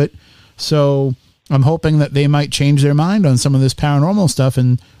couldn't do it. So I'm hoping that they might change their mind on some of this paranormal stuff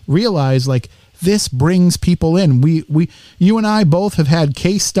and realize, like, this brings people in. You and I both have had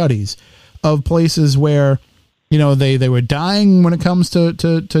case studies of places where, they were dying when it comes to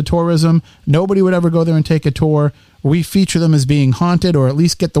tourism. Nobody would ever go there and take a tour. We feature them as being haunted, or at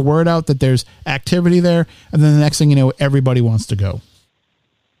least get the word out that there's activity there. And then the next thing you know, everybody wants to go.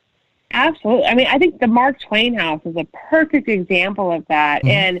 Absolutely. I mean, I think the Mark Twain House is a perfect example of that. Mm-hmm.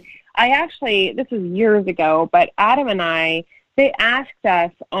 And I actually, this was years ago, but Adam and I, they asked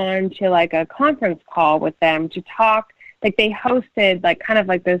us onto like a conference call with them to talk. Like, they hosted like kind of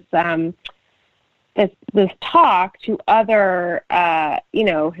like this talk to other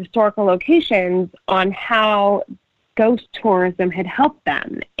historical locations on how ghost tourism had helped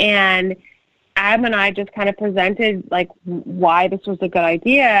them. And Adam and I just kind of presented like why this was a good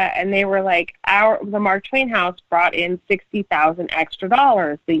idea, and they were like, the Mark Twain House brought in $60,000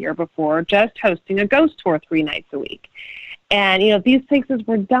 extra the year before just hosting a ghost tour 3 nights a week. And these places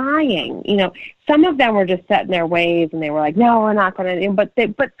were dying. Some of them were just set in their ways, and they were like, no, we're not going to.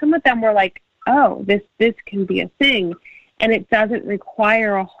 But some of them were like oh, this can be a thing, and it doesn't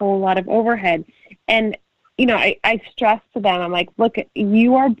require a whole lot of overhead. And I stress to them, I'm like, look,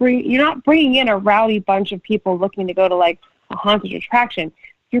 you're not bringing in a rowdy bunch of people looking to go to like a haunted attraction.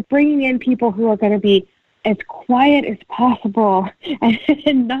 You're bringing in people who are going to be as quiet as possible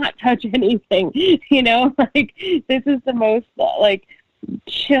and not touch anything. Like, this is the most like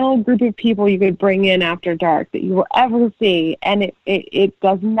chill group of people you could bring in after dark that you will ever see, and it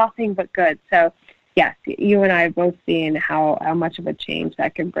does nothing but good. So yes, you and I have both seen how much of a change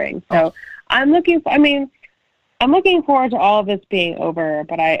that can bring. So I'm looking forward to all of this being over,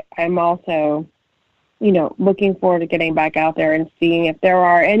 but I'm also looking forward to getting back out there and seeing if there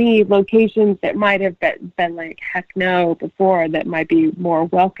are any locations that might have been like, heck no, before, that might be more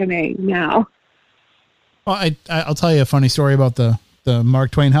welcoming now. Well, I'll tell you a funny story about the Mark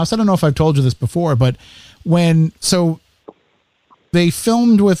Twain house. I don't know if I've told you this before, but so they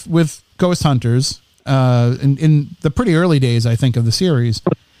filmed with ghost hunters in the pretty early days, I think, of the series,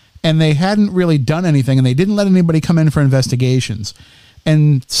 and they hadn't really done anything, and they didn't let anybody come in for investigations.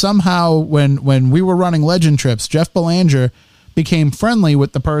 And somehow when we were running legend trips, Jeff Belanger became friendly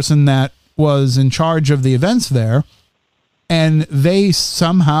with the person that was in charge of the events there. And they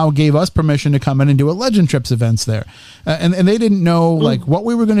somehow gave us permission to come in and do a legend trips events there. And they didn't know like what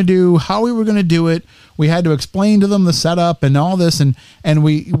we were going to do, how we were going to do it. We had to explain to them the setup and all this. And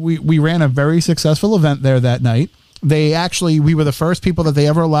we ran a very successful event there that night. We were the first people that they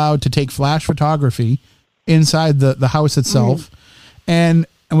ever allowed to take flash photography inside the house itself. And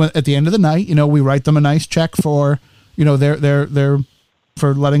at the end of the night, we write them a nice check for, their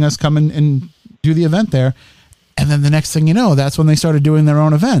for letting us come in and do the event there. And then the next thing you know, that's when they started doing their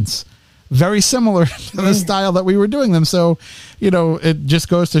own events. Very similar to the style that we were doing them. So, it just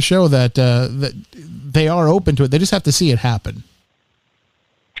goes to show that that they are open to it. They just have to see it happen.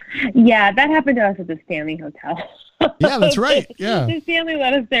 Yeah, that happened to us at the Stanley Hotel. Yeah, that's right. Yeah. The Stanley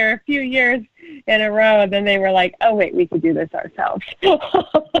let us there a few years in a row, and then they were like, oh, wait, we could do this ourselves.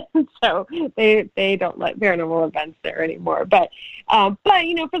 So they don't let paranormal events there anymore. But for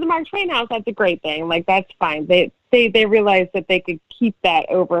the Mark Twain house, that's a great thing. Like, that's fine. They realized that they could keep that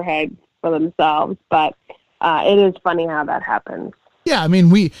overhead for themselves. But it is funny how that happens. Yeah, I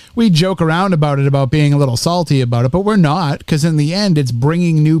mean, we joke around about it, about being a little salty about it, but we're not, because in the end, it's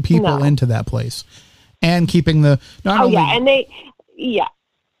bringing new people into that place and keeping the. They're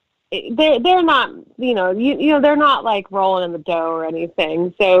not, they're not like rolling in the dough or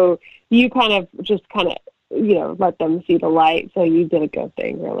anything. So you kind of let them see the light. So you did a good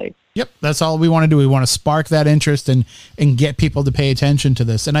thing, really. Yep, that's all we want to do. We want to spark that interest and get people to pay attention to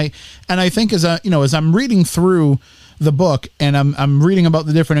this. And I think as I'm reading through the book and I'm reading about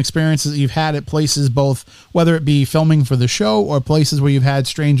the different experiences that you've had at places, both whether it be filming for the show or places where you've had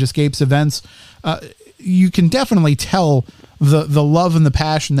Strange Escapes events, you can definitely tell the love and the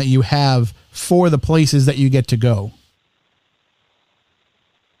passion that you have for the places that you get to go.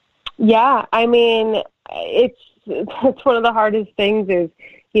 Yeah, I mean, it's one of the hardest things is,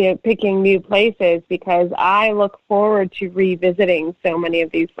 picking new places, because I look forward to revisiting so many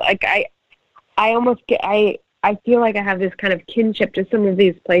of these. Like I feel like I have this kind of kinship to some of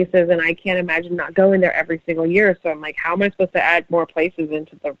these places, and I can't imagine not going there every single year. So I'm like, how am I supposed to add more places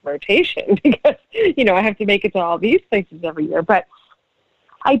into the rotation? Because, I have to make it to all these places every year. But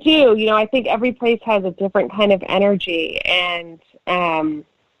I do, I think every place has a different kind of energy. And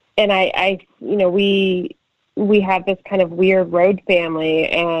we have this kind of weird road family,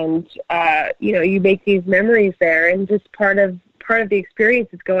 and, you make these memories there, and just part of the experience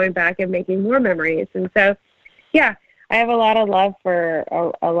is going back and making more memories. And so, yeah, I have a lot of love for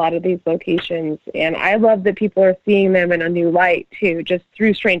a lot of these locations, and I love that people are seeing them in a new light, too, just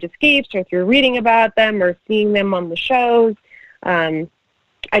through Strange Escapes or through reading about them or seeing them on the shows.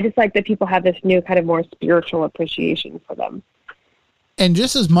 I just like that people have this new kind of more spiritual appreciation for them. And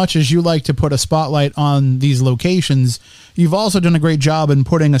just as much as you like to put a spotlight on these locations, you've also done a great job in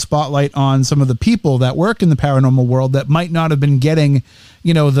putting a spotlight on some of the people that work in the paranormal world that might not have been getting,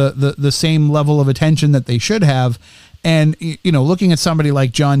 the same level of attention that they should have. And, looking at somebody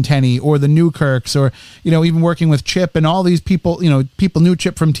like John Tenney or the Newkirks, or, even working with Chip and all these people, people knew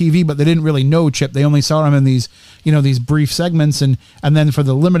Chip from TV, but they didn't really know Chip. They only saw him in these, these brief segments and then for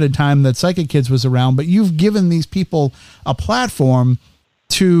the limited time that Psychic Kids was around. But you've given these people a platform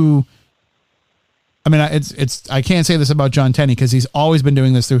to, I mean, I can't say this about John Tenney because he's always been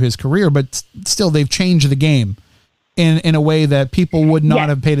doing this through his career, but still they've changed the game in a way that people would not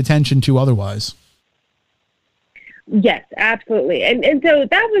have paid attention to otherwise. Yes, absolutely. And so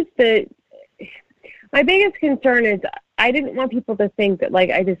that was my biggest concern is I didn't want people to think that like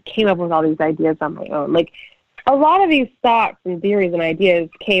I just came up with all these ideas on my own. Like a lot of these thoughts and theories and ideas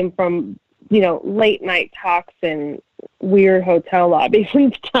came from, late night talks and weird hotel lobbies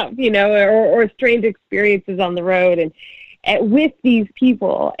and stuff, or strange experiences on the road and with these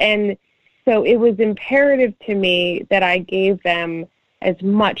people. And so it was imperative to me that I gave them as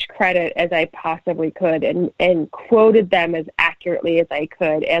much credit as I possibly could and quoted them as accurately as I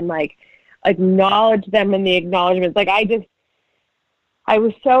could and like acknowledge them in the acknowledgments. Like I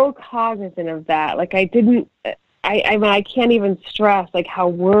was so cognizant of that. Like I can't even stress like how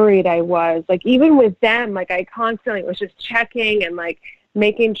worried I was. Like even with them, like I constantly was just checking and like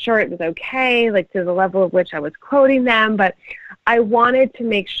making sure it was okay, like to the level of which I was quoting them. But I wanted to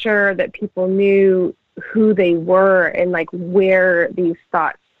make sure that people knew who they were and like where these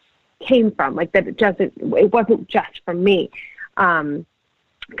thoughts came from, like that it wasn't just from me.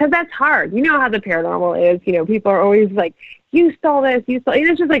 Because that's hard. You know how the paranormal is. People are always like, you stole this,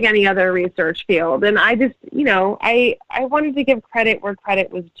 it's just like any other research field. And I just, I wanted to give credit where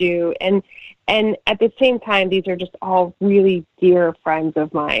credit was due. And at the same time, these are just all really dear friends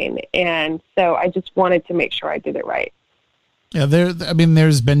of mine. And so I just wanted to make sure I did it right. Yeah,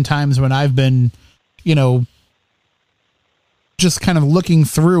 there's been times when I've been, just kind of looking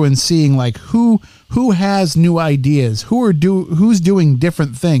through and seeing like who has new ideas, who's doing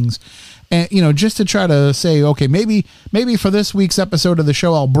different things. And, just to try to say, okay, maybe for this week's episode of the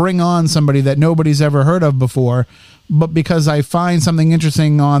show, I'll bring on somebody that nobody's ever heard of before, but because I find something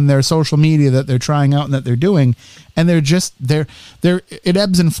interesting on their social media that they're trying out and that they're doing, and it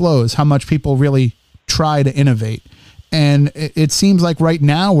ebbs and flows how much people really try to innovate. And it seems like right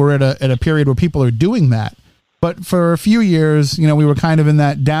now we're at a period where people are doing that. But for a few years, we were kind of in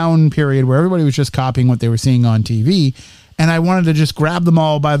that down period where everybody was just copying what they were seeing on TV. And I wanted to just grab them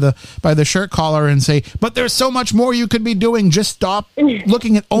all by the shirt collar and say, but there's so much more you could be doing. Just stop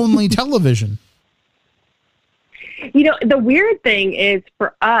looking at only television. The weird thing is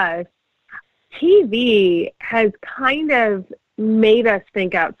for us, TV has kind of made us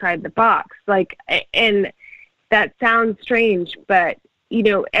think outside the box. Like, and that sounds strange, but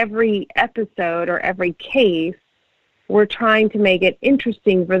every episode or every case, we're trying to make it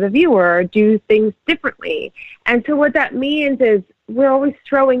interesting for the viewer, do things differently. And so what that means is we're always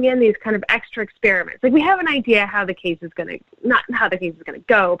throwing in these kind of extra experiments. Like we have an idea how the case is not how the case is going to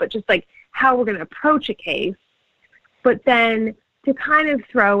go, but just like how we're going to approach a case. But then to kind of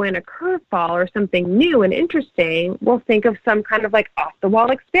throw in a curveball or something new and interesting, we'll think of some kind of like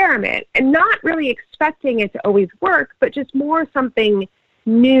off-the-wall experiment and not really expecting it to always work, but just more something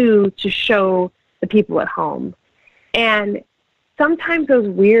new to show the people at home. And sometimes those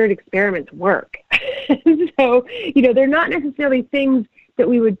weird experiments work. So, they're not necessarily things that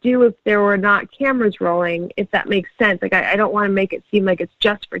we would do if there were not cameras rolling, if that makes sense. Like, I don't want to make it seem like it's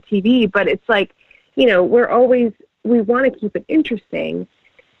just for TV, but it's like, we want to keep it interesting.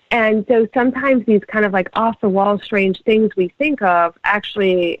 And so sometimes these kind of like off-the-wall strange things we think of,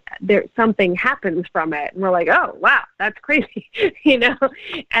 actually, something happens from it. And we're like, oh, wow, that's crazy,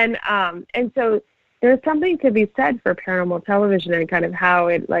 And so there's something to be said for paranormal television and kind of how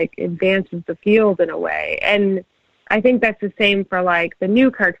it like advances the field in a way. And I think that's the same for like the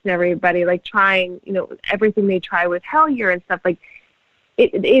Newkirks and everybody, like trying, everything they try with Hellier and stuff. Like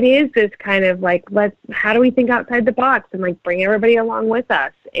it is this kind of like, how do we think outside the box and like bring everybody along with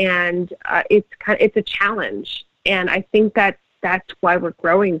us? And it's a challenge. And I think that's why we're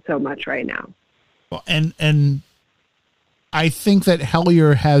growing so much right now. Well, and I think that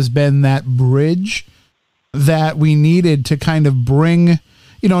Hellier has been that bridge that we needed to kind of bring,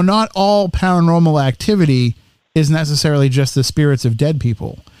 not all paranormal activity is necessarily just the spirits of dead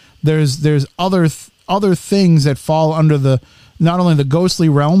people. There's other things that fall under not only the ghostly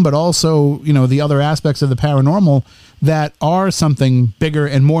realm, but also, the other aspects of the paranormal that are something bigger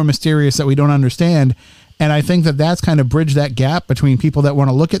and more mysterious that we don't understand. And I think that that's kind of bridged that gap between people that want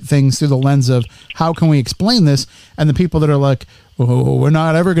to look at things through the lens of how can we explain this, and the people that are like, oh, we're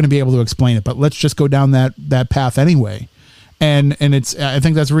not ever going to be able to explain it, but let's just go down that path anyway. And I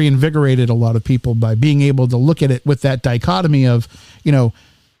think that's reinvigorated a lot of people by being able to look at it with that dichotomy of,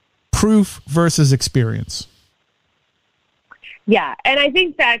 proof versus experience. Yeah. And I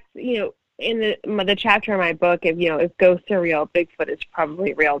think that's, in the chapter in my book, if ghosts are real, Bigfoot is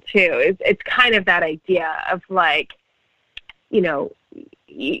probably real too. It's kind of that idea of like,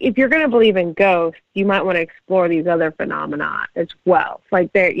 if you're going to believe in ghosts, you might want to explore these other phenomena as well.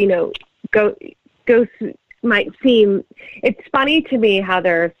 Like ghosts might seem, it's funny to me how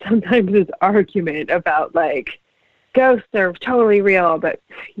there's sometimes this argument about like ghosts are totally real, but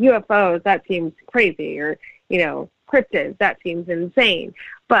UFOs, that seems crazy, or, cryptids. That seems insane.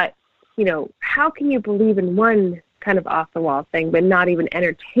 But, how can you believe in one kind of off-the-wall thing but not even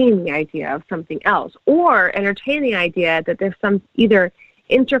entertain the idea of something else, or entertain the idea that there's some either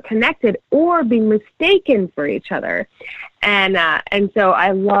interconnected or being mistaken for each other? And so I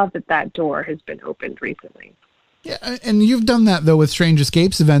love that door has been opened recently. Yeah, and you've done that, though, with Strange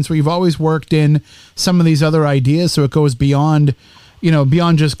Escapes events, where you've always worked in some of these other ideas, so it goes beyond,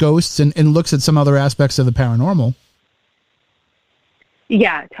 beyond just ghosts and looks at some other aspects of the paranormal.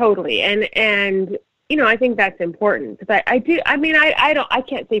 Yeah, totally. And I think that's important. But I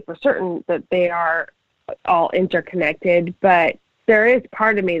can't say for certain that they are all interconnected, but there is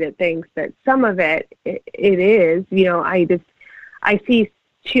part of me that thinks that some of it is. I see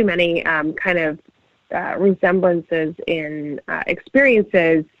too many kind of resemblances in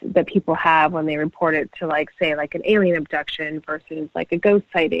experiences that people have when they report it to, say an alien abduction versus a ghost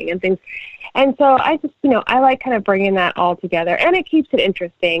sighting and things. And so I just, I like kind of bringing that all together, and it keeps it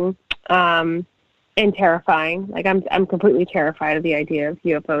interesting and terrifying. I'm completely terrified of the idea of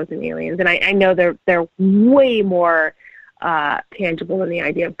UFOs and aliens, and I know they're way more tangible than the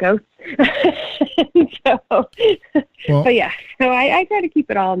idea of ghosts. But yeah, so I try to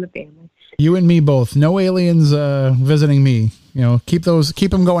keep it all in the family. You and me both. No aliens visiting me. Keep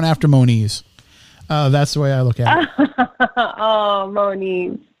them going after Moniz. That's the way I look at it. Oh,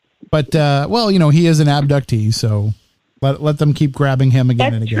 Moniz. But he is an abductee, so let them keep grabbing him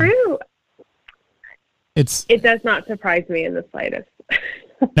again and again. That's true. It does not surprise me in the slightest.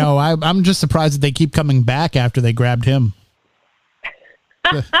 No, I'm just surprised that they keep coming back after they grabbed him.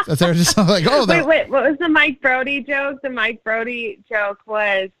 They're just like, oh, wait, what was the Mike Brody joke? The Mike Brody joke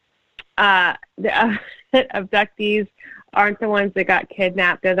was the abductees aren't the ones that got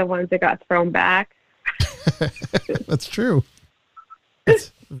kidnapped; they're the ones that got thrown back. That's true.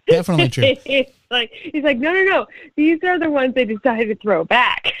 That's definitely true. He's like, no. These are the ones they decided to throw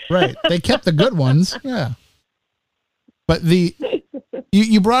back. Right. They kept the good ones. Yeah. But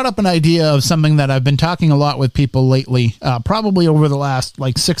you brought up an idea of something that I've been talking a lot with people lately, probably over the last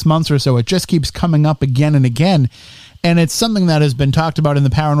 6 months or so. It just keeps coming up again and again. And it's something that has been talked about in the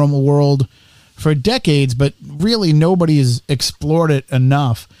paranormal world for decades, but really nobody has explored it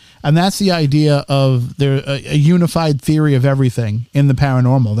enough. And that's the idea of a unified theory of everything in the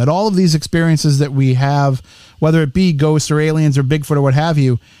paranormal, that all of these experiences that we have, whether it be ghosts or aliens or Bigfoot or what have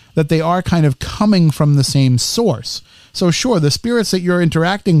you, that they are kind of coming from the same source. So sure, the spirits that you're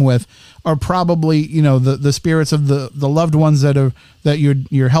interacting with are probably, the spirits of the loved ones that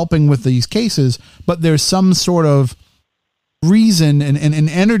you're helping with these cases, but there's some sort of reason and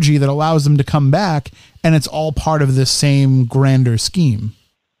energy that allows them to come back, and it's all part of this same grander scheme.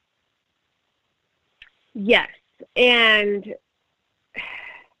 Yes. And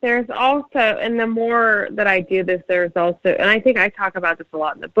there's also, and the more that I do this, there's also, and I think I talk about this a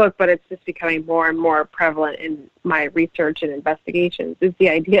lot in the book, but it's just becoming more and more prevalent in my research and investigations, is the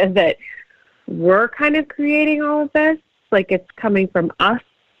idea that we're kind of creating all of this. It's coming from us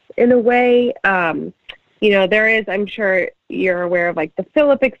in a way. There is, I'm sure you're aware of the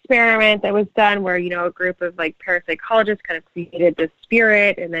Philip experiment that was done where, a group of parapsychologists kind of created this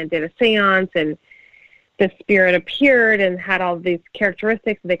spirit and then did a seance, and the spirit appeared and had all these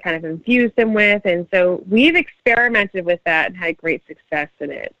characteristics that they kind of infused them with. And so we've experimented with that and had great success in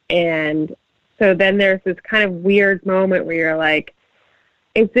it. And so then there's this kind of weird moment where you're like,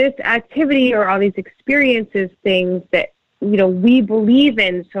 is this activity or all these experiences things that, we believe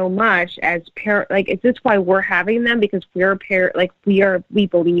in so much as is this why we're having them? Because we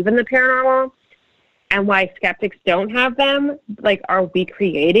believe in the paranormal? And why skeptics don't have them? Are we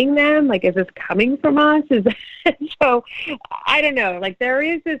creating them? Is this coming from us? So, I don't know. There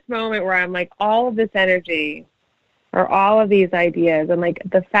is this moment where I'm all of this energy or all of these ideas, and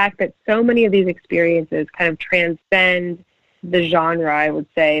the fact that so many of these experiences kind of transcend the genre, I would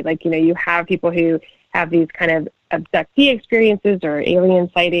say. You have people who have these kind of abductee experiences or alien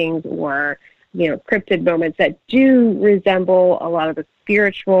sightings or, cryptid moments that do resemble a lot of the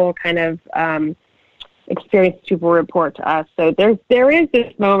spiritual kind of experience people report to us. So there is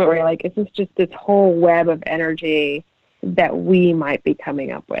this moment where you're like, is this just this whole web of energy that we might be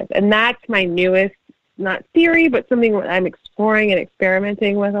coming up with? And that's my newest, not theory, but something that I'm exploring and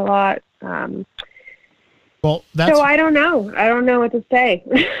experimenting with a lot. So I don't know. I don't know what to say.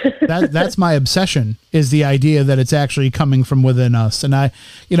 That's my obsession, is the idea that it's actually coming from within us. And I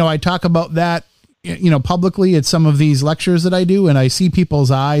talk about that publicly at some of these lectures that I do, and I see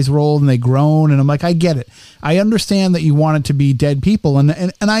people's eyes roll and they groan, and I'm like, I get it. I understand that you want it to be dead people,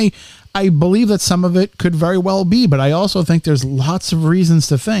 and I believe that some of it could very well be, but I also think there's lots of reasons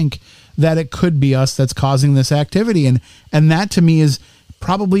to think that it could be us that's causing this activity, and that to me is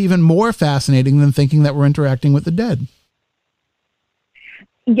probably even more fascinating than thinking that we're interacting with the dead.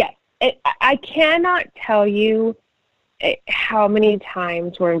 Yes. I cannot tell you how many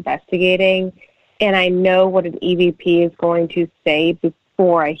times we're investigating, and I know what an EVP is going to say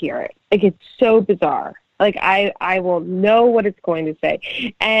before I hear it. Like, it's so bizarre. Like, I will know what it's going to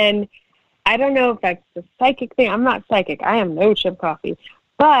say. And I don't know if that's the psychic thing. I'm not psychic. I am no Chip Coffee.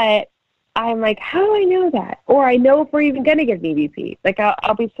 But I'm like, how do I know that? Or I know if we're even going to get an EVP. Like,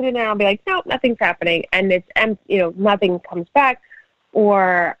 I'll be sitting there and I'll be like, no, nothing's happening. And it's, nothing comes back.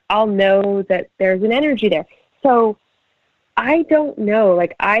 Or I'll know that there's an energy there. So I don't know.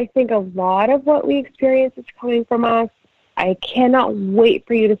 Like, I think a lot of what we experience is coming from us. I cannot wait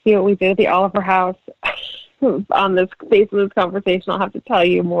for you to see what we did at the Oliver House. On this base of this conversation, I'll have to tell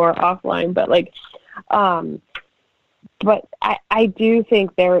you more offline. But but I do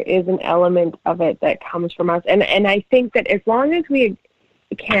think there is an element of it that comes from us. And I think that as long as we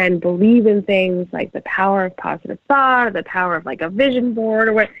can believe in things like the power of positive thought, or the power of like a vision board,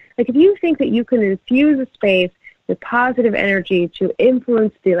 or what, like if you think that you can infuse a space with positive energy to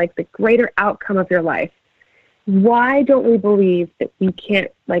influence the greater outcome of your life, why don't we believe that we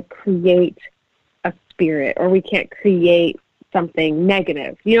can't create a spirit, or we can't create something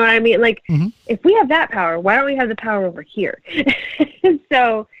negative? You know what I mean? Like, if we have that power, why don't we have the power over here?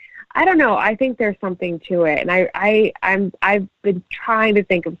 So I don't know. I think there's something to it, and I've been trying to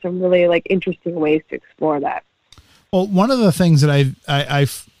think of some really interesting ways to explore that. Well, one of the things that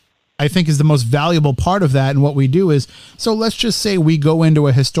I think is the most valuable part of that and what we do is, so let's just say we go into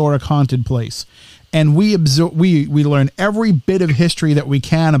a historic haunted place, and we learn every bit of history that we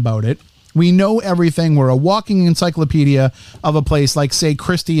can about it. We know everything. We're a walking encyclopedia of a place, like say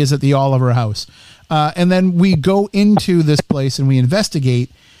Christy is at the Oliver House, and then we go into this place and we investigate.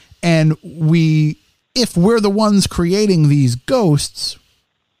 And if we're the ones creating these ghosts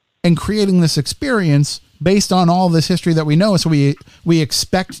and creating this experience based on all this history that we know, so we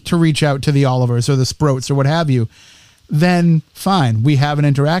expect to reach out to the Olivers or the Sproats or what have you, then fine, we have an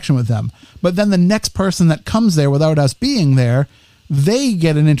interaction with them. But then the next person that comes there without us being there, they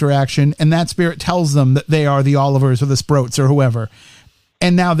get an interaction, and that spirit tells them that they are the Olivers or the Sproats or whoever.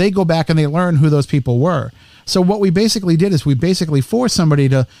 And now they go back and they learn who those people were. So what we basically did is we basically forced somebody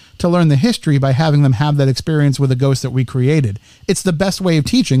to learn the history by having them have that experience with a ghost that we created. It's the best way of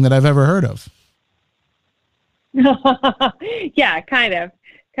teaching that I've ever heard of. Yeah, kind of.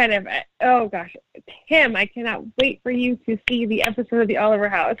 Oh gosh, Tim, I cannot wait for you to see the episode of the Oliver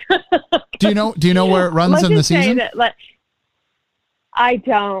House. Do you know where it runs in the season? I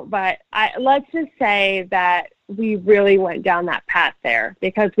don't, but let's just say that we really went down that path there,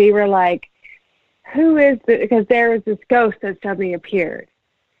 because we were like, because there was this ghost that suddenly appeared,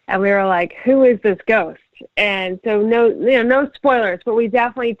 and we were like, who is this ghost? And so no spoilers, but we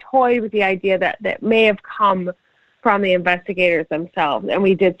definitely toyed with the idea that may have come from the investigators themselves, and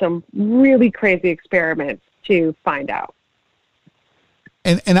we did some really crazy experiments to find out.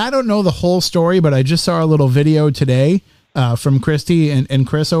 And I don't know the whole story, but I just saw a little video today from Christy and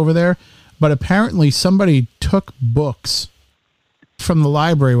Chris over there. But apparently somebody took books from the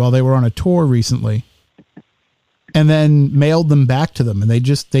library while they were on a tour recently and then mailed them back to them. And they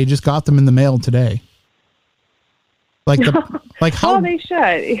just got them in the mail today. How they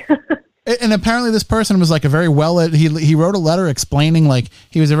should. And apparently this person was like a very he wrote a letter explaining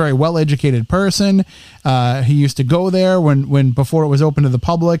he was a very well-educated person. He used to go there before it was open to the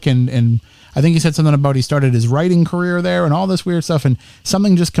public. And I think he said something about he started his writing career there and all this weird stuff. And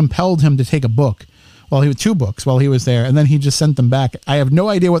something just compelled him to take a book two books while he was there. And then he just sent them back. I have no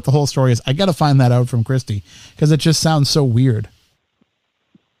idea what the whole story is. I got to find that out from Christy, because it just sounds so weird.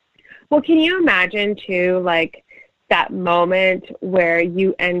 Well, can you imagine too, that moment where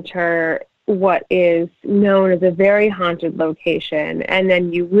you enter what is known as a very haunted location, and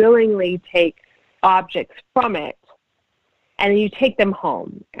then you willingly take objects from it, and you take them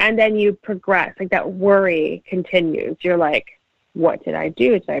home, and then you progress, that worry continues. You're like, what did I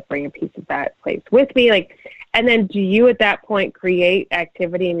do? Did I bring a piece of that place with me? And then do you at that point create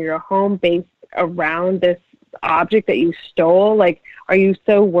activity in your home based around this object that you stole? Are you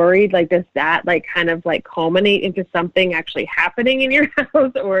so worried? Does that culminate into something actually happening in your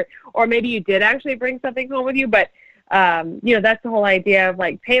house? Or maybe you did actually bring something home with you, but That's the whole idea of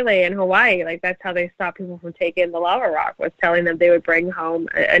like Pele in Hawaii. Like that's how they stopped people from taking the lava rock, was telling them they would bring home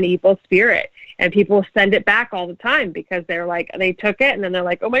an evil spirit, and people send it back all the time because they're like, they took it and then they're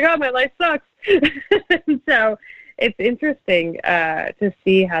like, oh my God, my life sucks. So it's interesting to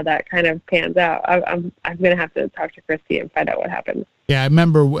see how that kind of pans out. I'm going to have to talk to Christy and find out what happened. Yeah, I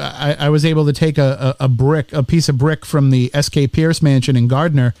remember I was able to take a piece of brick from the S.K. Pierce mansion in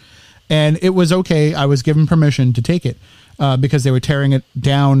Gardner, and it was okay. I was given permission to take it because they were tearing it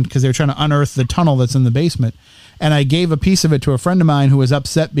down because they were trying to unearth the tunnel that's in the basement. And I gave a piece of it to a friend of mine who was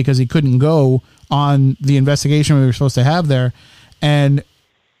upset because he couldn't go on the investigation we were supposed to have there. And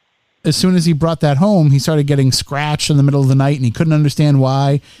as soon as he brought that home, he started getting scratched in the middle of the night, and he couldn't understand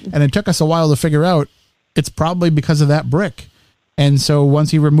why. And it took us a while to figure out it's probably because of that brick. And so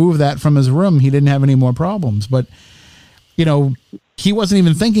once he removed that from his room, he didn't have any more problems. But, he wasn't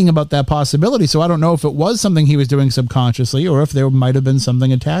even thinking about that possibility. So I don't know if it was something he was doing subconsciously or if there might have been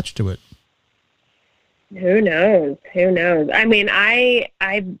something attached to it. Who knows? I mean,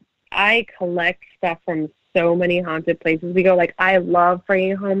 I collect stuff from so many haunted places we go. Like, I love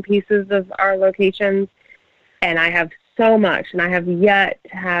bringing home pieces of our locations, and I have so much, and I have yet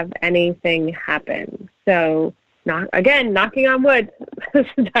to have anything happen. So, knocking on wood. This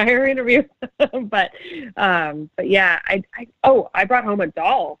entire interview, but yeah, I brought home a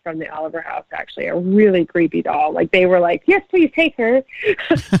doll from the Oliver house. Actually, a really creepy doll. Like, they were like, "Yes, please take her."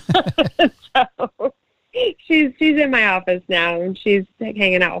 So she's in my office now, and she's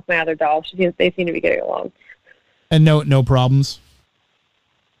hanging out with my other dolls. They seem to be getting along. And no problems?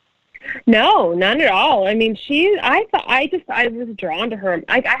 No, none at all. I mean, I was drawn to her.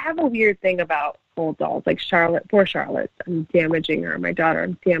 I have a weird thing about old dolls, like Charlotte. Poor Charlotte. I'm damaging her. My daughter,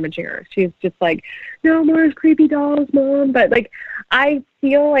 I'm damaging her. She's just like, no more creepy dolls, Mom. But like, I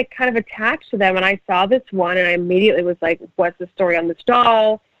feel like kind of attached to them. And I saw this one, and I immediately was like, what's the story on this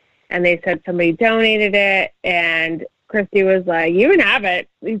doll? And they said somebody donated it, and Christy was like, you can have it.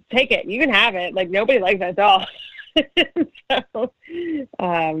 You take it. You can have it. Like, nobody likes that doll. So,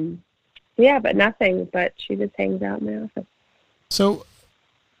 yeah, but nothing. But she just hangs out in the office. So,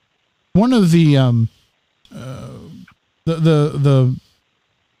 one of the I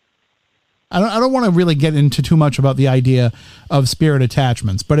don't want to really get into too much about the idea of spirit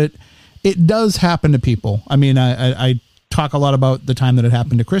attachments, but it does happen to people. I mean, I talk a lot about the time that it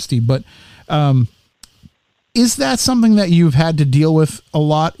happened to Christy, but is that something that you've had to deal with a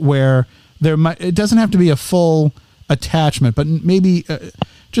lot, where it doesn't have to be a full attachment, but maybe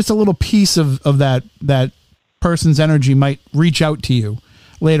just a little piece of that person's energy might reach out to you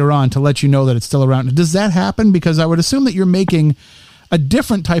later on to let you know that it's still around. Does that happen? Because I would assume that you're making a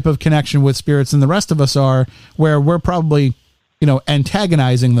different type of connection with spirits than the rest of us are, where we're probably,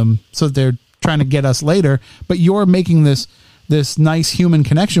 antagonizing them so that they're trying to get us later, but you're making this nice human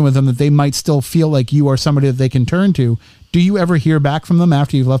connection with them that they might still feel like you are somebody that they can turn to. Do you ever hear back from them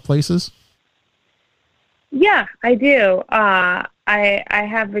after you've left places? Yeah, I do. I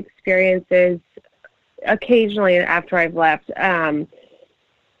have experiences occasionally after I've left.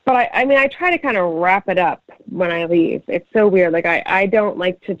 But I try to kind of wrap it up when I leave. It's so weird. Like, I don't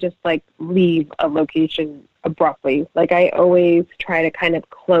like to just like leave a location abruptly. Like, I always try to kind of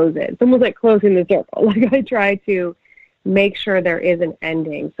close it. It's almost like closing the circle. Like, I try to make sure there is an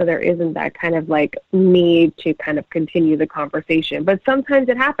ending, so there isn't that kind of like need to kind of continue the conversation. But sometimes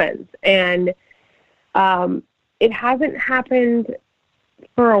it happens, and it hasn't happened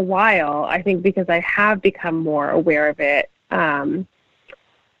for a while, I think, because I have become more aware of it.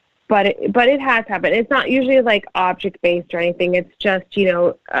 But it has happened. It's not usually like object-based or anything. It's just,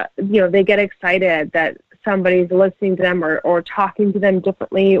 they get excited that somebody's listening to them or talking to them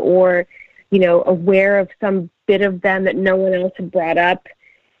differently, or, aware of some bit of them that no one else had brought up.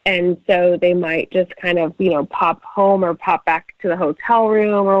 And so they might just kind of, pop home or pop back to the hotel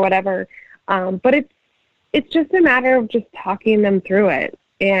room or whatever. But it's just a matter of just talking them through it.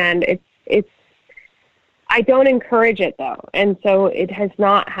 And I don't encourage it, though, and so it has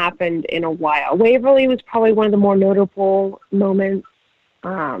not happened in a while. Waverly was probably one of the more notable moments,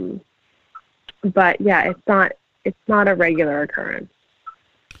 but yeah, it's not a regular occurrence.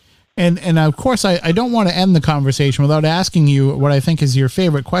 And of course, I don't want to end the conversation without asking you what I think is your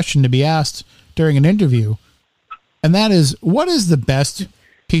favorite question to be asked during an interview, and that is, what is the best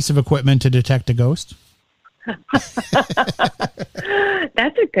piece of equipment to detect a ghost?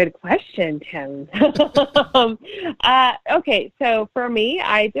 That's a good question, Tim. Okay, so for me,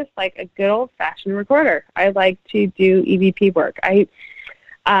 I just like a good old-fashioned recorder. I like to do EVP work. I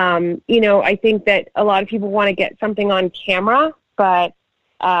think that a lot of people want to get something on camera, but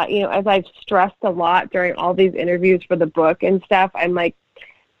as I've stressed a lot during all these interviews for the book and stuff, I'm like,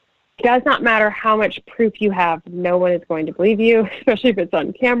 it does not matter how much proof you have, no one is going to believe you, especially if it's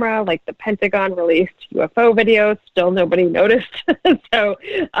on camera. Like the Pentagon released UFO videos, still nobody noticed. So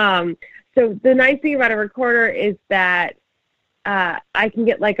the nice thing about a recorder is that I can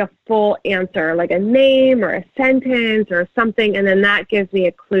get like a full answer, like a name or a sentence or something, and then that gives me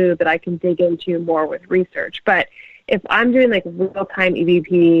a clue that I can dig into more with research. But if I'm doing like real-time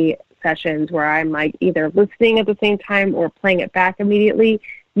EVP sessions where I'm like either listening at the same time or playing it back immediately,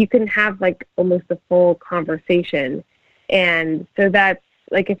 you can have like almost a full conversation. And so that's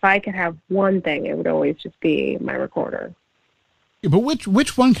like, if I could have one thing, it would always just be my recorder. Yeah, but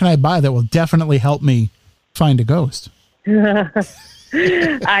which one can I buy that will definitely help me find a ghost?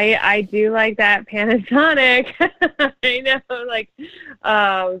 I do like that Panasonic. I know, like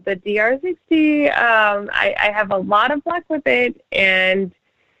the DR60. I have a lot of luck with it, and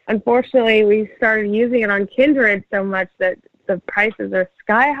unfortunately, we started using it on Kindred so much that the prices are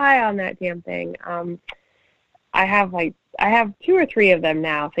sky high on that damn thing. I have 2 or 3 of them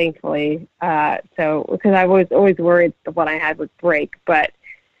now, thankfully. So because I was always worried the one I had would break, but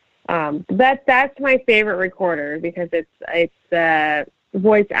that's my favorite recorder because it's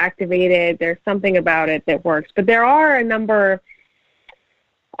voice activated. There's something about it that works, but there are a number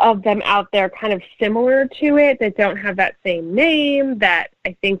of them out there kind of similar to it that don't have that same name that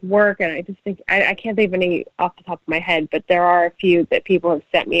I think work. And I just think, I can't think of any off the top of my head, but there are a few that people have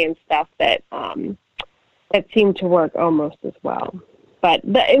sent me and stuff that, that seem to work almost as well. But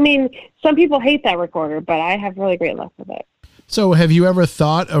some people hate that recorder, but I have really great luck with it. So have you ever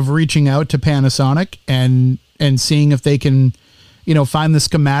thought of reaching out to Panasonic and seeing if they can, find the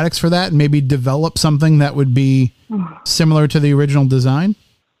schematics for that and maybe develop something that would be similar to the original design?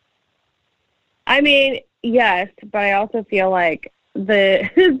 Yes, but I also feel like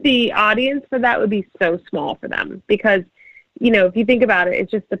the audience for that would be so small for them because, if you think about it,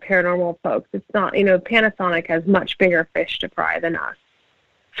 it's just the paranormal folks. It's not, Panasonic has much bigger fish to fry than us.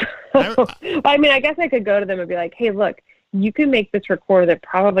 So, I guess I could go to them and be like, hey, look, you can make this recorder that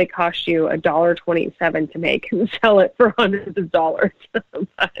probably cost you $1.27 to make and sell it for hundreds of dollars. But,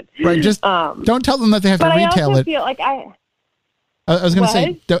 right. Just don't tell them that they have to retail it. Feel like I was going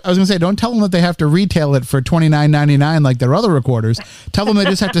to say, don't tell them that they have to retail it for $29.99 like their other recorders. Tell them they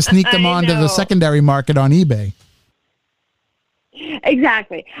just have to sneak them onto the secondary market on eBay.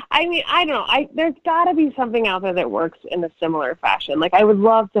 Exactly. I don't know. There's got to be something out there that works in a similar fashion. Like, I would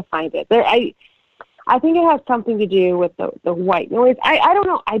love to find it. I think it has something to do with the white noise. I don't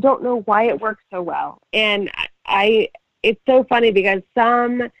know. I don't know why it works so well. And it's so funny because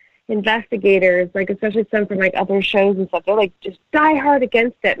some investigators, like especially some from like other shows and stuff, they're like just die hard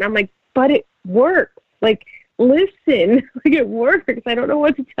against it. And I'm like, but it works. Like, listen, like it works. I don't know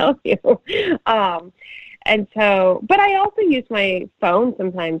what to tell you. And so, but I also use my phone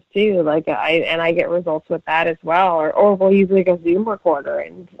sometimes too. Like I get results with that as well. Or we'll use like a Zoom recorder.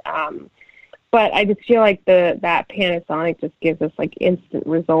 And, but I just feel like that Panasonic just gives us like instant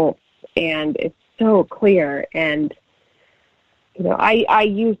results and it's so clear. And, I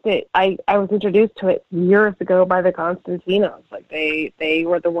used it. I was introduced to it years ago by the Constantinos. Like they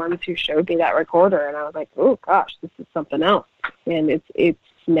were the ones who showed me that recorder, and I was like, oh gosh, this is something else. And it's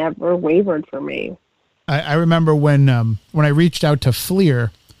never wavered for me. I remember when I reached out to FLIR,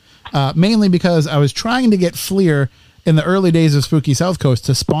 mainly because I was trying to get FLIR in the early days of Spooky South Coast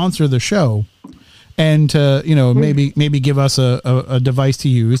to sponsor the show, and to maybe give us a device to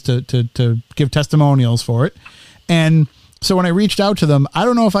use to give testimonials for it. And so when I reached out to them, I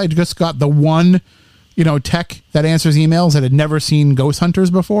don't know if I just got the one, tech that answers emails that had never seen ghost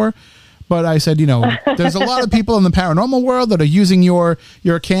hunters before, but I said, there's a lot of people in the paranormal world that are using your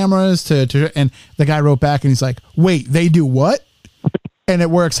cameras to, and the guy wrote back and he's like, wait, they do what? And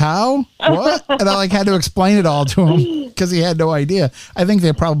it works how? What? And I had to explain it all to him because he had no idea. I think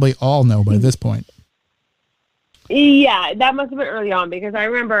they probably all know by this point. Yeah, that must have been early on because I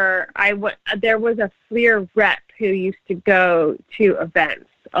remember there was a FLIR rep who used to go to events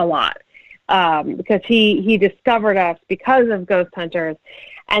a lot because he discovered us because of ghost hunters,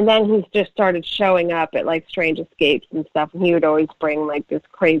 and then he just started showing up at like Strange Escapes and stuff, and he would always bring like this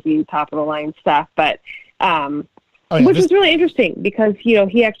crazy top of the line stuff, but which is really interesting because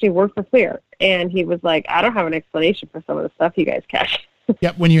he actually worked for FLIR, and he was like, I don't have an explanation for some of the stuff you guys catch.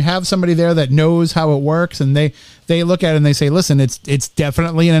 Yep. When you have somebody there that knows how it works and they look at it and they say, listen, it's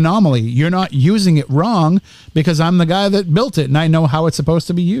definitely an anomaly. You're not using it wrong because I'm the guy that built it and I know how it's supposed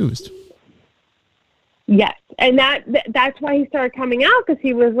to be used. Yes. And that's why he started coming out, because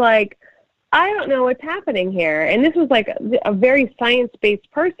he was like, I don't know what's happening here. And this was like a very science-based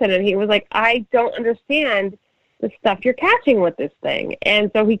person. And he was like, I don't understand the stuff you're catching with this thing.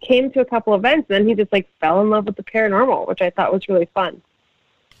 And so he came to a couple events, and then he just like fell in love with the paranormal, which I thought was really fun.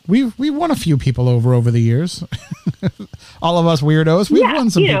 We've won a few people over the years. All of us weirdos. We've won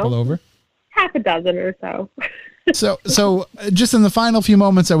some people over. Half a dozen or so. So just in the final few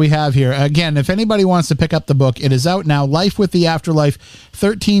moments that we have here, again, if anybody wants to pick up the book, it is out now. Life with the Afterlife,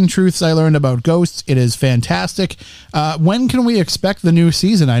 13 Truths I Learned About Ghosts. It is fantastic. When can we expect the new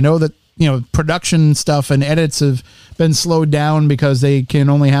season? I know that, production stuff and edits have been slowed down because they can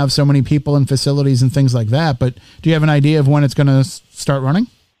only have so many people and facilities and things like that. But do you have an idea of when it's going to start running?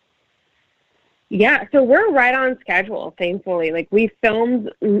 Yeah, so we're right on schedule, thankfully. Like, we filmed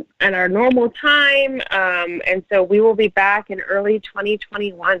at our normal time, and so we will be back in early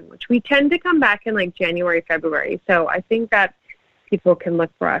 2021, which we tend to come back in, like, January, February. So I think that people can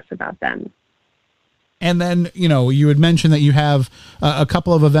look for us about them. And then, you had mentioned that you have a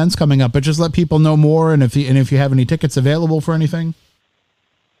couple of events coming up, but just let people know more, and if you have any tickets available for anything.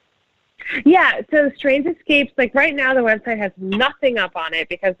 Yeah, so Strange Escapes, like right now the website has nothing up on it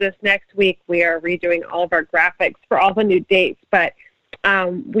because this next week we are redoing all of our graphics for all the new dates. But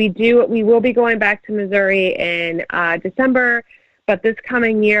we will be going back to Missouri in December. But this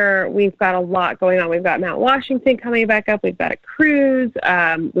coming year, we've got a lot going on. We've got Mount Washington coming back up. We've got a cruise.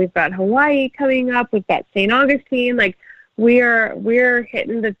 We've got Hawaii coming up. We've got St. Augustine. Like we're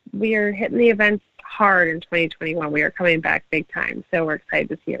hitting the events hard in 2021. We are coming back big time. So we're excited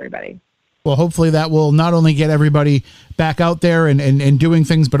to see everybody. Well, hopefully that will not only get everybody back out there and doing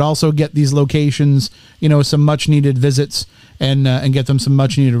things, but also get these locations, some much needed visits and get them some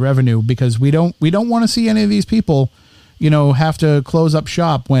much needed revenue, because we don't want to see any of these people, have to close up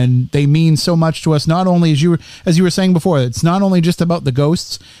shop when they mean so much to us. Not only, as you were saying before, it's not only just about the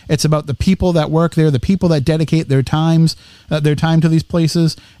ghosts, it's about the people that work there, the people that dedicate their time to these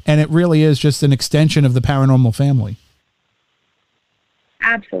places. And it really is just an extension of the paranormal family.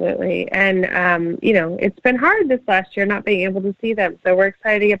 Absolutely. And, it's been hard this last year not being able to see them. So we're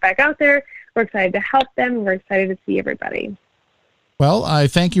excited to get back out there. We're excited to help them. We're excited to see everybody. Well, I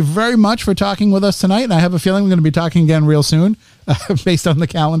thank you very much for talking with us tonight. And I have a feeling we're going to be talking again real soon based on the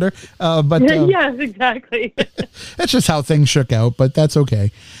calendar. Yes, exactly. That's just how things shook out, but that's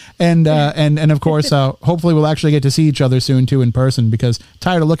okay. And of course, hopefully we'll actually get to see each other soon too in person, because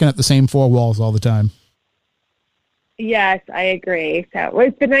tired of looking at the same four walls all the time. Yes, I agree. So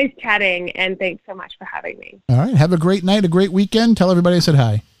it's been nice chatting, and thanks so much for having me. All right. Have a great night, a great weekend. Tell everybody I said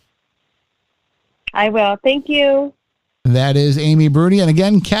hi. I will. Thank you. That is Amy Bruni. And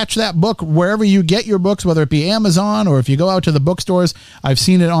again, catch that book wherever you get your books, whether it be Amazon or if you go out to the bookstores. I've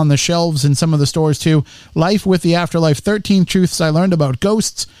seen it on the shelves in some of the stores too. Life with the Afterlife, 13 Truths I Learned About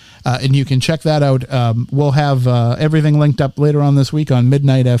Ghosts. And you can check that out. We'll have everything linked up later on this week on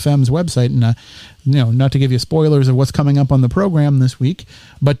Midnight FM's website. And, not to give you spoilers of what's coming up on the program this week,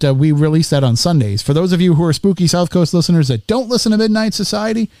 but we release that on Sundays. For those of you who are spooky South Coast listeners that don't listen to Midnight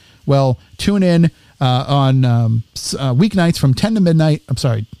Society, well, tune in on weeknights from 10 to midnight. I'm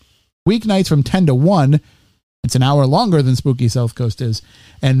sorry, weeknights from 10 to 1. It's an hour longer than Spooky South Coast is.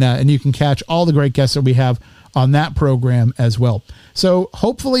 And you can catch all the great guests that we have on that program as well. So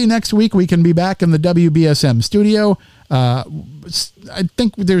hopefully next week we can be back in the WBSM studio. I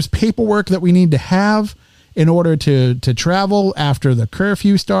think there's paperwork that we need to have in order to travel after the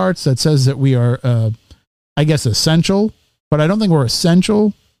curfew starts that says that we are, I guess, essential, but I don't think we're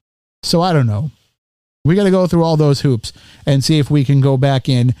essential. So I don't know. We got to go through all those hoops and see if we can go back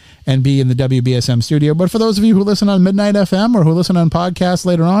in and be in the WBSM studio. But for those of you who listen on Midnight FM or who listen on podcasts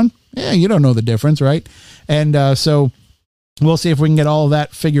later on, you don't know the difference, right? And so we'll see if we can get all of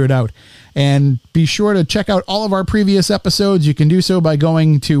that figured out. And be sure to check out all of our previous episodes. You can do so by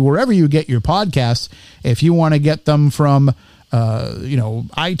going to wherever you get your podcasts. If you want to get them from,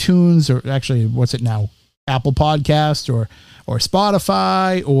 iTunes, or actually, what's it now? Apple Podcasts or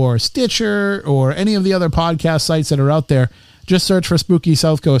Spotify or Stitcher or any of the other podcast sites that are out there, just search for Spooky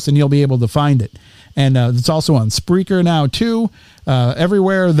South Coast and you'll be able to find it. And it's also on Spreaker now too.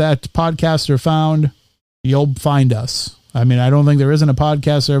 Everywhere that podcasts are found, you'll find us. I mean, I don't think there isn't a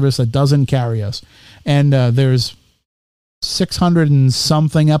podcast service that doesn't carry us. And there's 600 and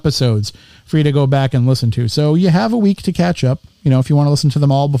something episodes for you to go back and listen to. So you have a week to catch up. If you want to listen to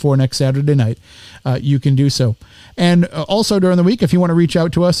them all before next Saturday night, you can do so. And also during the week, if you want to reach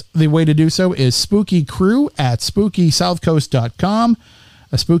out to us, the way to do so is spookycrew@spookysouthcoast.com,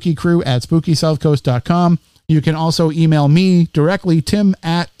 a spookycrew@spookysouthcoast.com. You can also email me directly,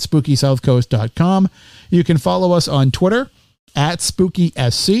 tim@spookysouthcoast.com. You can follow us on Twitter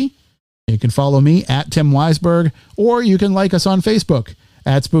 @SpookySC. You can follow me at Tim Weisberg, or you can like us on Facebook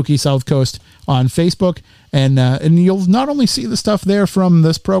at Spooky South Coast on Facebook. And you'll not only see the stuff there from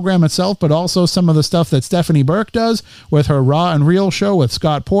this program itself, but also some of the stuff that Stephanie Burke does with her Raw and Real show with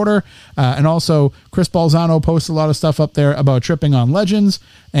Scott Porter. And also Chris Balzano posts a lot of stuff up there about tripping on legends.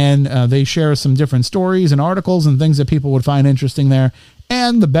 And they share some different stories and articles and things that people would find interesting there.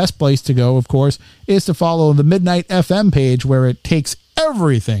 And the best place to go, of course, is to follow the Midnight FM page, where it takes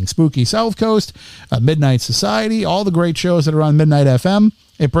everything Spooky South Coast, Midnight Society, all the great shows that are on Midnight FM.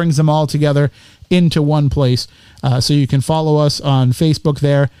 It brings them all together into one place. So you can follow us on Facebook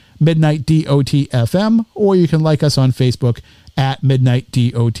there, Midnight DOT FM, or you can like us on Facebook at Midnight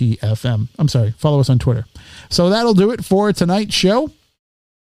DOT FM. I'm sorry, follow us on Twitter. So that'll do it for tonight's show.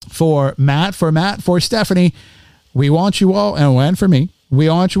 For Matt, for Stephanie, we want you all, and for me, we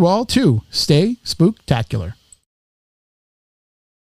want you all to stay spooktacular.